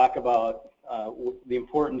 We'll talk about the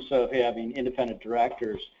importance of having independent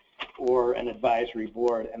directors or an advisory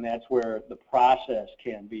board, and that's where the process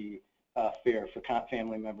can be fair for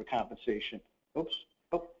family member compensation. Oops.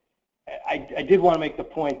 Oh. I did want to make the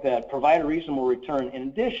point that provide a reasonable return. In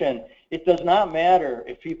addition, it does not matter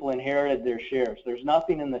if people inherited their shares. There's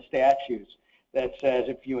nothing in the statutes that says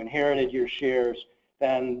if you inherited your shares,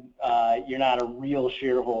 then you're not a real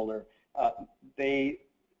shareholder.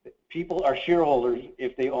 People are shareholders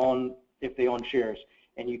if they own shares,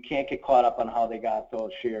 and you can't get caught up on how they got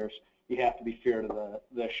those shares. You have to be fair to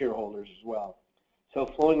the shareholders as well. So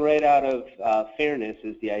flowing right out of fairness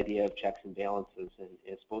is the idea of checks and balances, and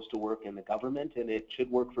it's supposed to work in the government, and it should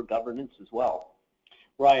work for governance as well.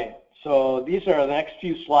 Right. So these are the next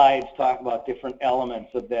few slides talk about different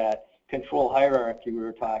elements of that control hierarchy we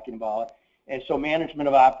were talking about. And so management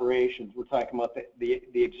of operations, we're talking about the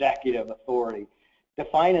executive authority.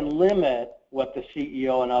 Define and limit what the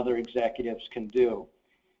CEO and other executives can do.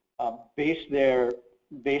 Base their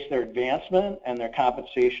advancement and their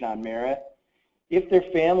compensation on merit. If they're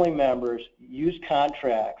family members, use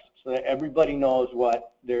contracts so that everybody knows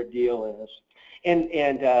what their deal is. And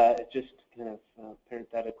just kind of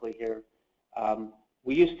parenthetically here,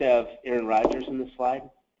 we used to have Aaron Rodgers in the slide.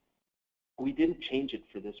 We didn't change it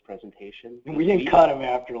for this presentation. We didn't cut him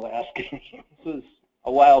after last game. This was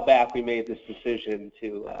a while back. We made this decision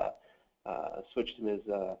to switch him as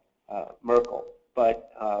Merkel.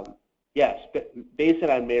 But yes, base it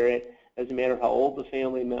on merit. Doesn't matter how old the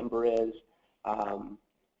family member is.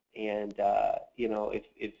 You know,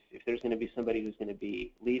 if there's going to be somebody who's going to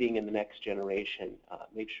be leading in the next generation,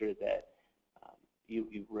 make sure that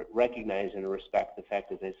you recognize and respect the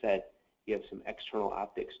fact, as I said, you have some external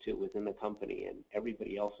optics too within the company, and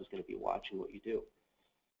everybody else is going to be watching what you do.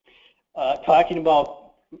 Talking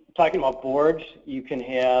about boards, you can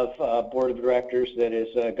have a board of directors that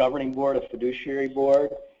is a governing board, a fiduciary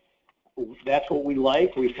board. That's what we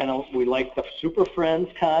like. We like the Super Friends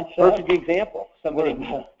concept. Perfect example. Somebody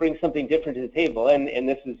brings something different to the table, and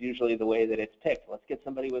this is usually the way that it's picked. Let's get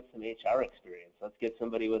somebody with some HR experience. Let's get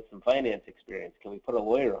somebody with some finance experience. Can we put a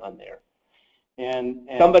lawyer on there? And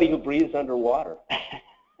somebody who breathes underwater.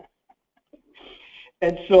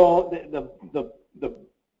 And so the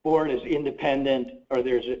board is independent, or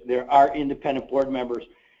there are independent board members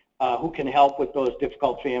who can help with those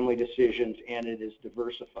difficult family decisions, and it is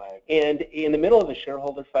diversified. And in the middle of a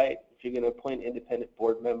shareholder fight, if you're going to appoint independent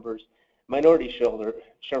board members, minority shareholders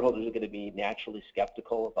are going to be naturally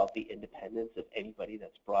skeptical about the independence of anybody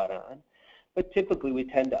that's brought on. But typically, we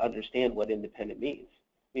tend to understand what independent means.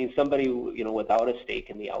 It means somebody, you know, without a stake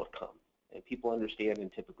in the outcome, and people understand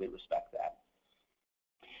and typically respect that.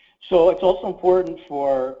 So it's also important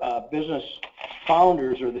for business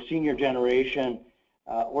founders or the senior generation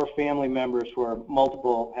or family members who are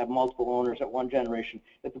have multiple owners at one generation,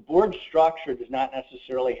 that the board structure does not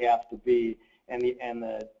necessarily have to be, and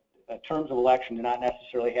the terms of election do not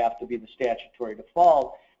necessarily have to be the statutory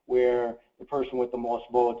default where the person with the most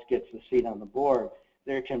votes gets the seat on the board.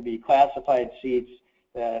 There can be classified seats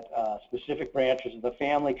that specific branches of the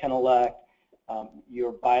family can elect.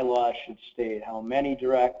 Your bylaws should state how many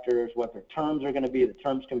directors, what their terms are going to be. The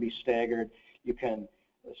terms can be staggered. You can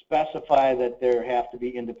specify that there have to be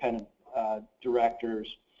independent directors.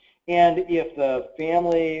 And if the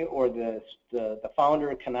family or the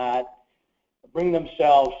founder cannot bring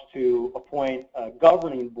themselves to appoint a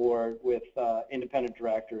governing board with independent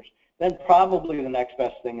directors, then probably the next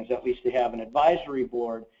best thing is at least to have an advisory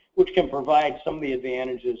board, which can provide some of the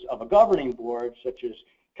advantages of a governing board, such as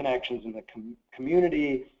connections in the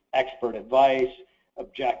community, expert advice,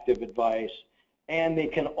 objective advice, and they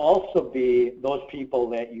can also be those people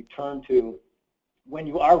that you turn to when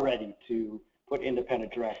you are ready to put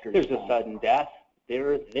independent directors. There's a sudden death.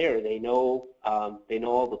 They're there. They know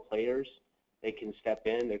all the players. They can step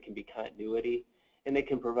in. There can be continuity, and they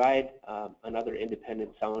can provide another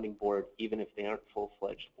independent sounding board, even if they aren't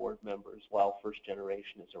full-fledged board members while first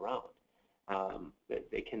generation is around.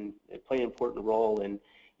 They can play an important role in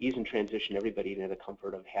ease and transition everybody into the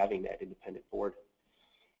comfort of having that independent board.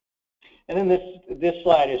 And then this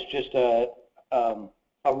slide is just a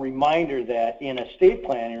reminder that in estate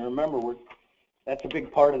planning, remember that's a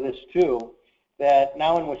big part of this too, that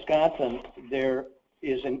now in Wisconsin there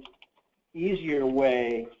is an easier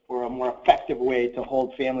way or a more effective way to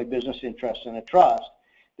hold family business interests in a trust.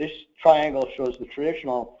 This triangle shows the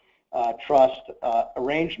traditional trust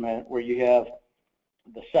arrangement where you have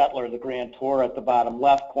the settlor, the grantor at the bottom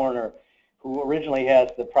left corner, who originally has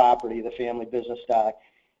the property, the family business stock,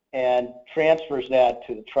 and transfers that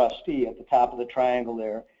to the trustee at the top of the triangle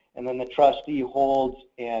there, and then the trustee holds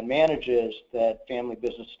and manages that family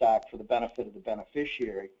business stock for the benefit of the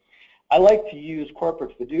beneficiary. I like to use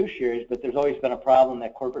corporate fiduciaries, but there's always been a problem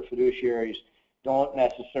that corporate fiduciaries don't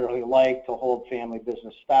necessarily like to hold family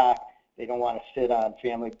business stock. They don't want to sit on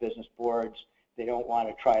family business boards. They don't want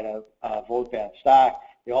to try to vote that stock.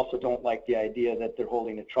 They also don't like the idea that they're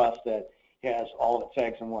holding a trust that has all of its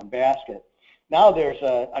eggs in one basket. Now there's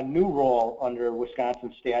a new role under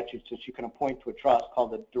Wisconsin statutes that you can appoint to a trust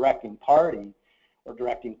called the directing party or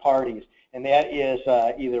directing parties, and that is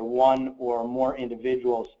either one or more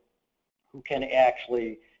individuals who can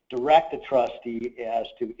actually direct a trustee as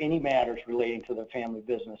to any matters relating to the family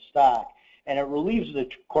business stock, and it relieves the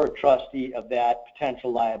court trustee of that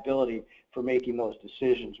potential liability for making those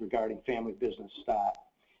decisions regarding family business stock.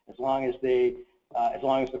 As long as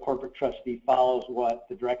the corporate trustee follows what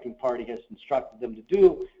the directing party has instructed them to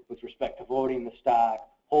do with respect to voting the stock,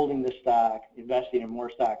 holding the stock, investing in more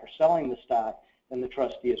stock, or selling the stock, then the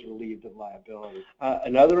trustee is relieved of liability.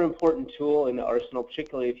 Another important tool in the arsenal,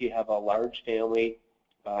 particularly if you have a large family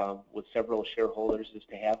with several shareholders, is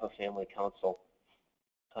to have a family council.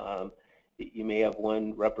 You may have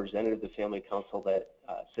one representative of the family council that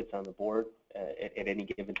sits on the board at any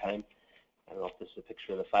given time. I don't know if this is a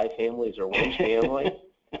picture of the 5 families or one family,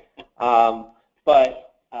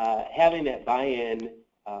 but having that buy-in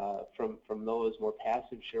from those more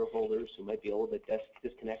passive shareholders who might be a little bit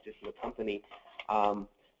disconnected from the company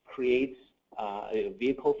creates a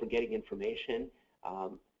vehicle for getting information,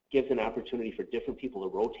 gives an opportunity for different people to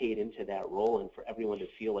rotate into that role and for everyone to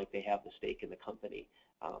feel like they have the stake in the company.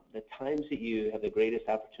 The times that you have the greatest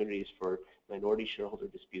opportunities for minority shareholder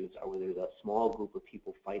disputes are where there's a small group of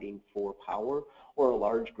people fighting for power or a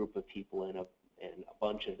large group of people in and a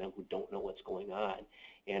bunch of them who don't know what's going on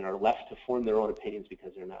and are left to form their own opinions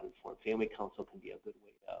because they're not informed. Family council can be a good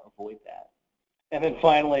way to avoid that. And then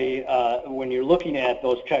finally, when you're looking at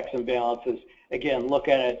those checks and balances, again, look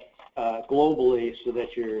at it globally so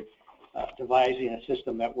that you're devising a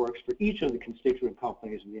system that works for each of the constituent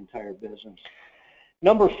companies of the entire business.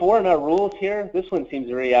 Number 4 in our rules here, this one seems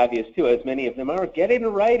very obvious too, as many of them are, get it in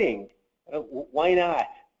writing. Why not?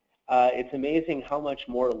 It's amazing how much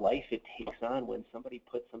more life it takes on when somebody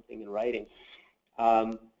puts something in writing.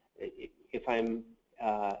 If I'm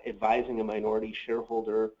advising a minority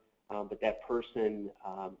shareholder, but that person,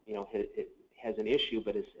 has an issue,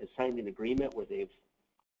 but has signed an agreement where they've,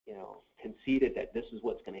 conceded that this is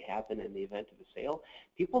what's going to happen in the event of a sale,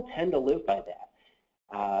 people tend to live by that.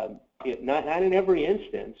 Not in every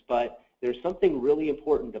instance, but there's something really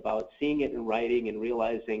important about seeing it in writing and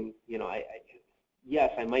realizing,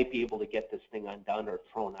 yes, I might be able to get this thing undone or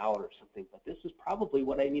thrown out or something, but this is probably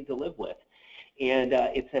what I need to live with. And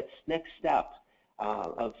it's that next step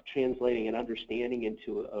of translating and understanding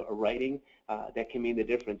into a writing that can mean the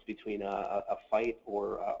difference between a fight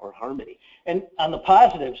or harmony. And on the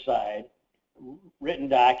positive side, written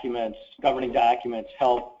documents, governing documents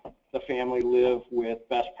help the family live with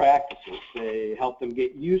best practices. They help them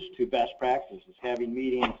get used to best practices, having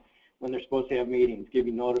meetings when they're supposed to have meetings,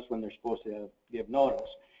 giving notice when they're supposed to give notice.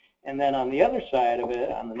 And then on the other side of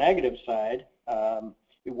it, on the negative side,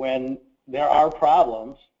 when there are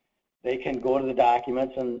problems, they can go to the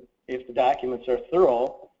documents, and if the documents are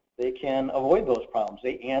thorough, they can avoid those problems.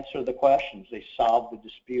 They answer the questions. They solve the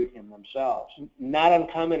dispute in themselves. Not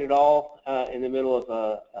uncommon at all in the middle of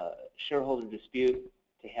a shareholder dispute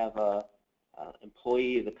to have a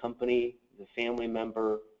employee of the company, the family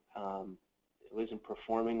member who isn't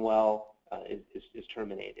performing well is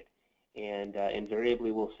terminated. And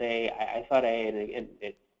invariably will say, I thought I had, and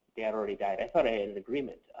Dad already died, I thought I had an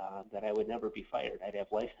agreement that I would never be fired. I'd have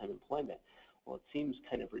lifetime employment. Well, it seems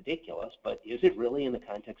kind of ridiculous, but is it really in the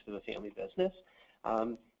context of a family business?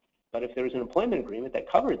 But if there was an employment agreement that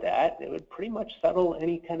covered that, it would pretty much settle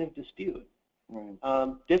any kind of dispute.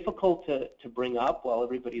 Right. Difficult to bring up while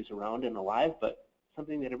everybody's around and alive, but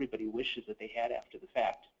something that everybody wishes that they had after the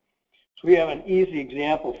fact. So we have an easy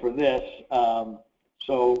example for this.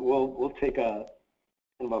 So we'll take a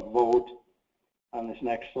kind of a vote on this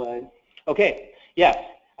next slide. Okay, yes.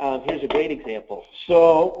 Here's a great example.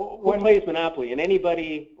 So who plays Monopoly? And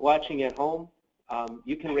anybody watching at home,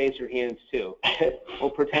 you can raise your hands too. We'll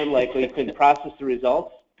pretend like we can process the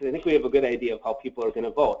results, because I think we have a good idea of how people are going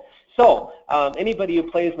to vote. So anybody who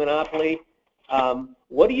plays Monopoly,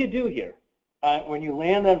 what do you do here? When you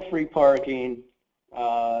land on free parking,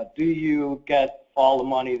 do you get all the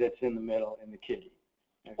money that's in the middle in the kitty?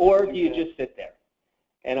 Or do you just sit there?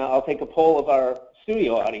 And I'll take a poll of our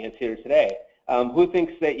studio audience here today. Who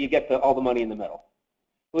thinks that you get all the money in the middle?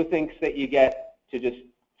 Who thinks that you get to just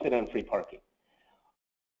sit on free parking?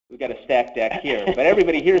 We've got a stacked deck here, but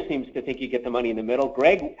everybody here seems to think you get the money in the middle.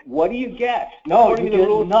 Greg, what do you get? No, you get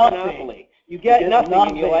nothing. You get nothing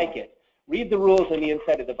and you like it. Read the rules on the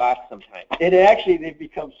inside of the box sometimes. They've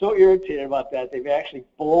become so irritated about that, they've actually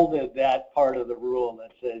bolded that part of the rule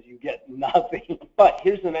that says you get nothing. But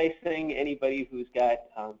here's the nice thing, anybody who's got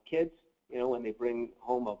kids, when they bring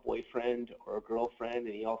home a boyfriend or a girlfriend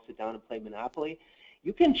and you all sit down and play Monopoly,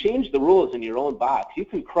 you can change the rules in your own box. You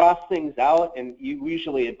can cross things out, and you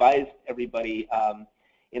usually advise everybody that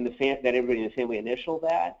everybody in the family initial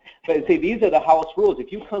that. But say, these are the house rules.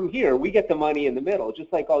 If you come here, we get the money in the middle,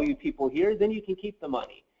 just like all you people here, then you can keep the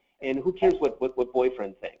money. And who cares what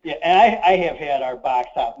boyfriend thinks? Yeah, and I have had our box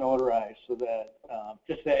top notarized so that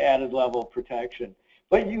just the added level of protection.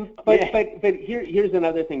 But here's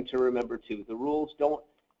another thing to remember too. The rules don't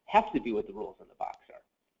have to be what the rules in the box are.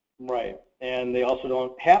 Right, and they also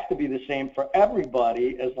don't have to be the same for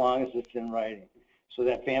everybody as long as it's in writing. So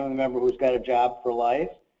that family member who's got a job for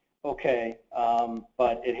life, okay,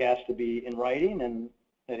 but it has to be in writing and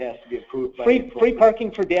it has to be approved by free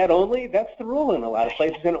parking for Dad only. That's the rule in a lot of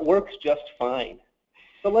places, and it works just fine.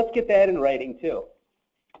 So let's get that in writing too.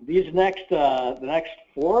 These the next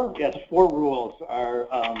four rules are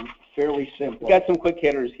fairly simple. We've got some quick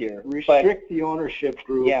hitters here. Restrict the ownership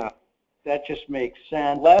group. Yeah, that just makes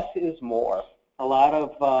sense. Less is more. A lot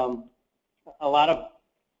of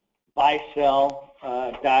buy-sell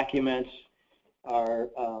documents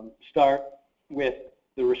start with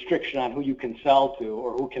the restriction on who you can sell to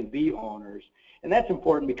or who can be owners, and that's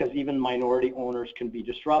important because even minority owners can be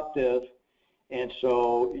disruptive. And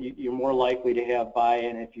so you're more likely to have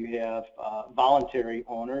buy-in if you have voluntary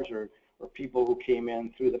owners or people who came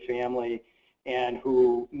in through the family and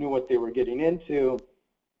who knew what they were getting into.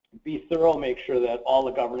 be thorough, make sure that all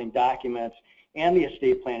the governing documents and the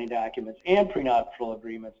estate planning documents and prenuptial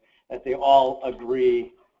agreements, that they all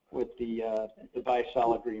agree with the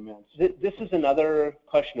buy-sell agreements. This is another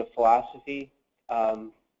question of philosophy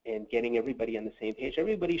and getting everybody on the same page.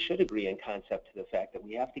 Everybody should agree in concept to the fact that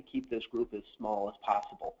we have to keep this group as small as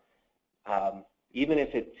possible. Even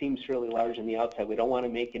if it seems fairly large on the outside, we don't want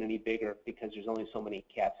to make it any bigger because there's only so many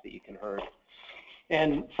cats that you can herd.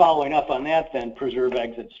 And following up on that then, preserve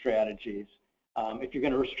exit strategies. If you're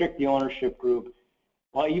going to restrict the ownership group,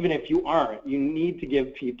 well, even if you aren't, you need to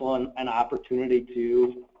give people an opportunity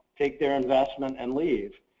to take their investment and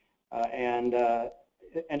leave. And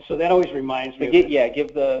so that always reminds me.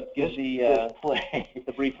 Give the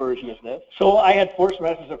brief version of this. So I had 4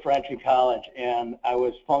 semesters of French in college, and I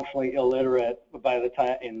was functionally illiterate by the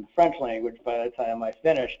time in French language by the time I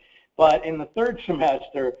finished. But in the 3rd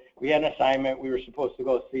semester, we had an assignment. We were supposed to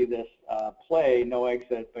go see this play, No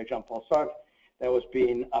Exit, by Jean-Paul Sartre, that was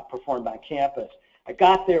being performed on campus. I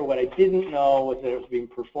got there. What I didn't know was that it was being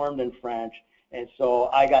performed in French, and so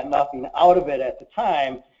I got nothing out of it at the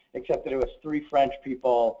time, except that it was 3 French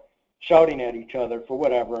people shouting at each other for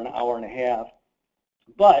whatever, an hour and a half.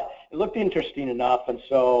 But it looked interesting enough, and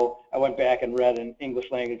so I went back and read an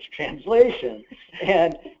English language translation.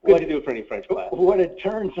 And good to do for any French class. What it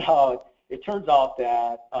turns out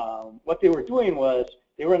that what they were doing was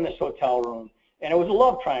they were in this hotel room, and it was a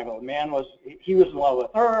love triangle. The man he was in love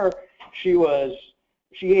with her, she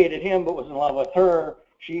hated him but was in love with her,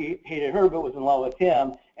 she hated her but was in love with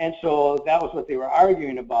him. And so that was what they were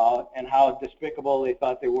arguing about and how despicable they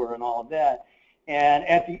thought they were and all of that. And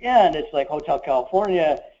at the end, it's like Hotel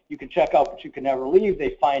California, you can check out but you can never leave.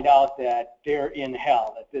 They find out that they're in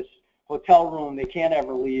hell, that this hotel room, they can't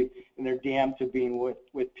ever leave, and they're damned to being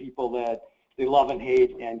with people that they love and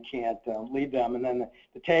hate and can't leave them. And then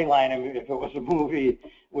the tagline, if it was a movie,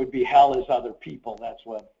 would be hell is other people. That's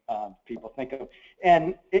what people think of.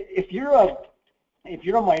 And if you're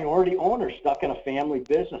a minority owner stuck in a family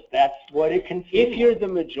business, that's what it continues. If you're the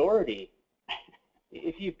majority,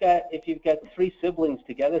 if you've got 3 siblings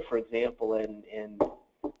together, for example, and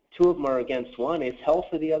 2 of them are against one, it's hell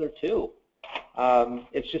for the other 2.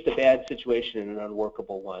 It's just a bad situation and an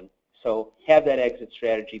unworkable one. So have that exit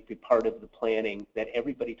strategy be part of the planning that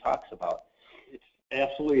everybody talks about. It's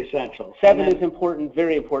absolutely essential. 7 is important,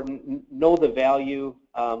 very important. Know the value.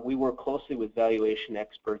 We work closely with valuation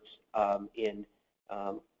experts in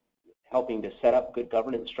helping to set up good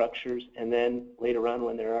governance structures, and then later on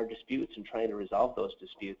when there are disputes and trying to resolve those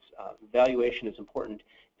disputes, valuation is important.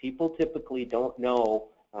 People typically don't know,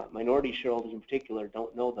 minority shareholders in particular,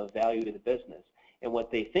 don't know the value to the business. And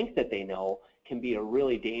what they think that they know can be a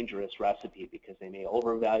really dangerous recipe because they may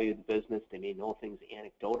overvalue the business, they may know things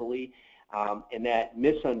anecdotally, and that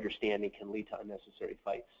misunderstanding can lead to unnecessary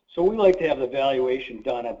fights. So we like to have the valuation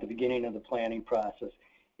done at the beginning of the planning process.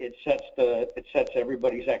 It sets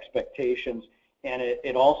everybody's expectations, and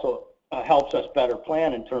it also helps us better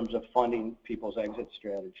plan in terms of funding people's exit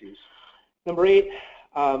strategies. Number 8,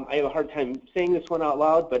 I have a hard time saying this one out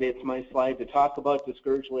loud, but it's my slide to talk about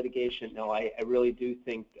discourage litigation. No, I really do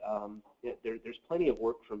think there's plenty of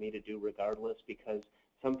work for me to do regardless, because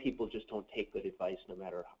some people just don't take good advice no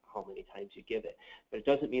matter how many times you give it. But it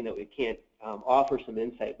doesn't mean that we can't offer some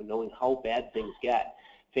insight when knowing how bad things get.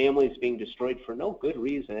 Families being destroyed for no good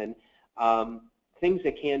reason, things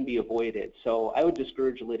that can be avoided. So I would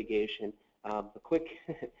discourage litigation. The quick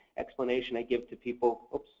explanation I give to people,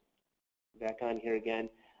 oops, back on here again,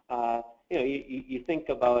 you think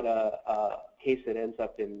about a case that ends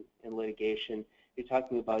up in litigation, you're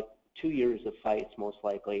talking about 2 years of fights most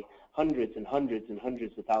likely, hundreds and hundreds and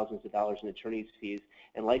hundreds of thousands of dollars in attorney's fees,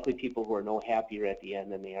 and likely people who are no happier at the end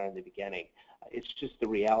than they are in the beginning. It's just the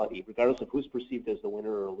reality. Regardless of who's perceived as the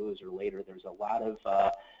winner or loser later, there's a lot of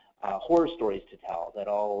horror stories to tell that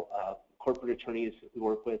all corporate attorneys we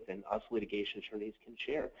work with and us litigation attorneys can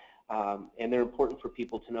share. And they're important for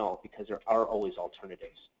people to know because there are always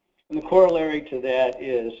alternatives. And the corollary to that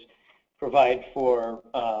is provide for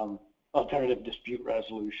alternative dispute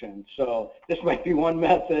resolution. So this might be one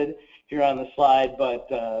method here on the slide, but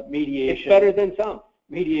mediation. It's better than some.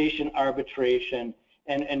 Mediation, arbitration,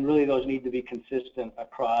 and really those need to be consistent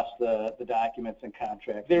across the documents and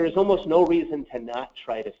contracts. There is almost no reason to not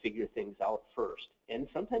try to figure things out first. And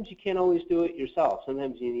sometimes you can't always do it yourself.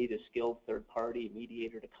 Sometimes you need a skilled third-party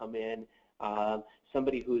mediator to come in,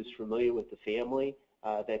 somebody who's familiar with the family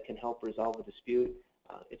that can help resolve a dispute.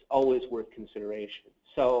 It's always worth consideration.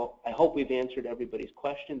 So I hope we've answered everybody's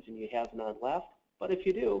questions and you have none left. But if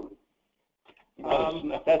you do,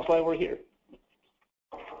 that's why we're here.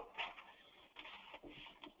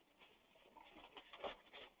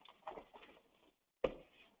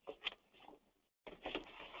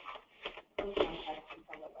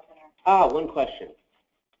 One question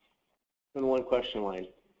from the one question line.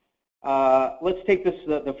 Let's take this,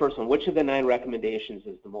 the first one. Which of the 9 recommendations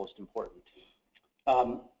is the most important?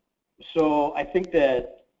 So I think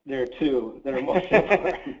that there are 2 that are most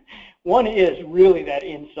important. One is really that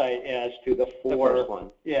insight as to the 4. The first one.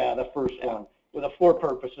 Yeah, the first one. With the 4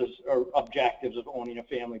 purposes or objectives of owning a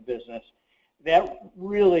family business. That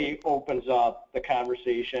really opens up the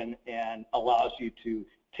conversation and allows you to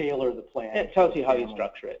tailor the plan. It tells you how you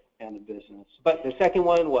structure it. And the business. But the second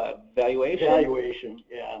one, what? Valuation? Valuation,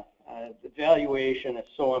 yeah. The valuation is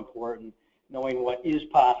so important, knowing what is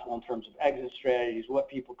possible in terms of exit strategies, what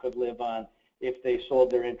people could live on if they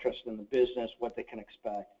sold their interest in the business, what they can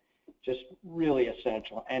expect. Just really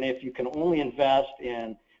essential. And if you can only invest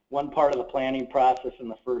in one part of the planning process in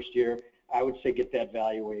the first year, I would say get that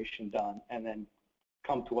valuation done and then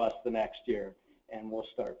come to us the next year and we'll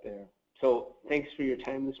start there. So thanks for your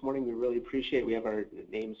time this morning. We really appreciate it. We have our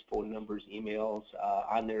names, phone numbers, emails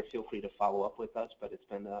on there. Feel free to follow up with us, but it's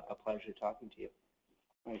been a pleasure talking to you.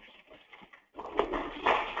 Thanks.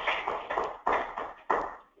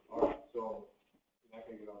 All right, so you're not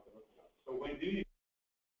going to get off the hook now. So when do you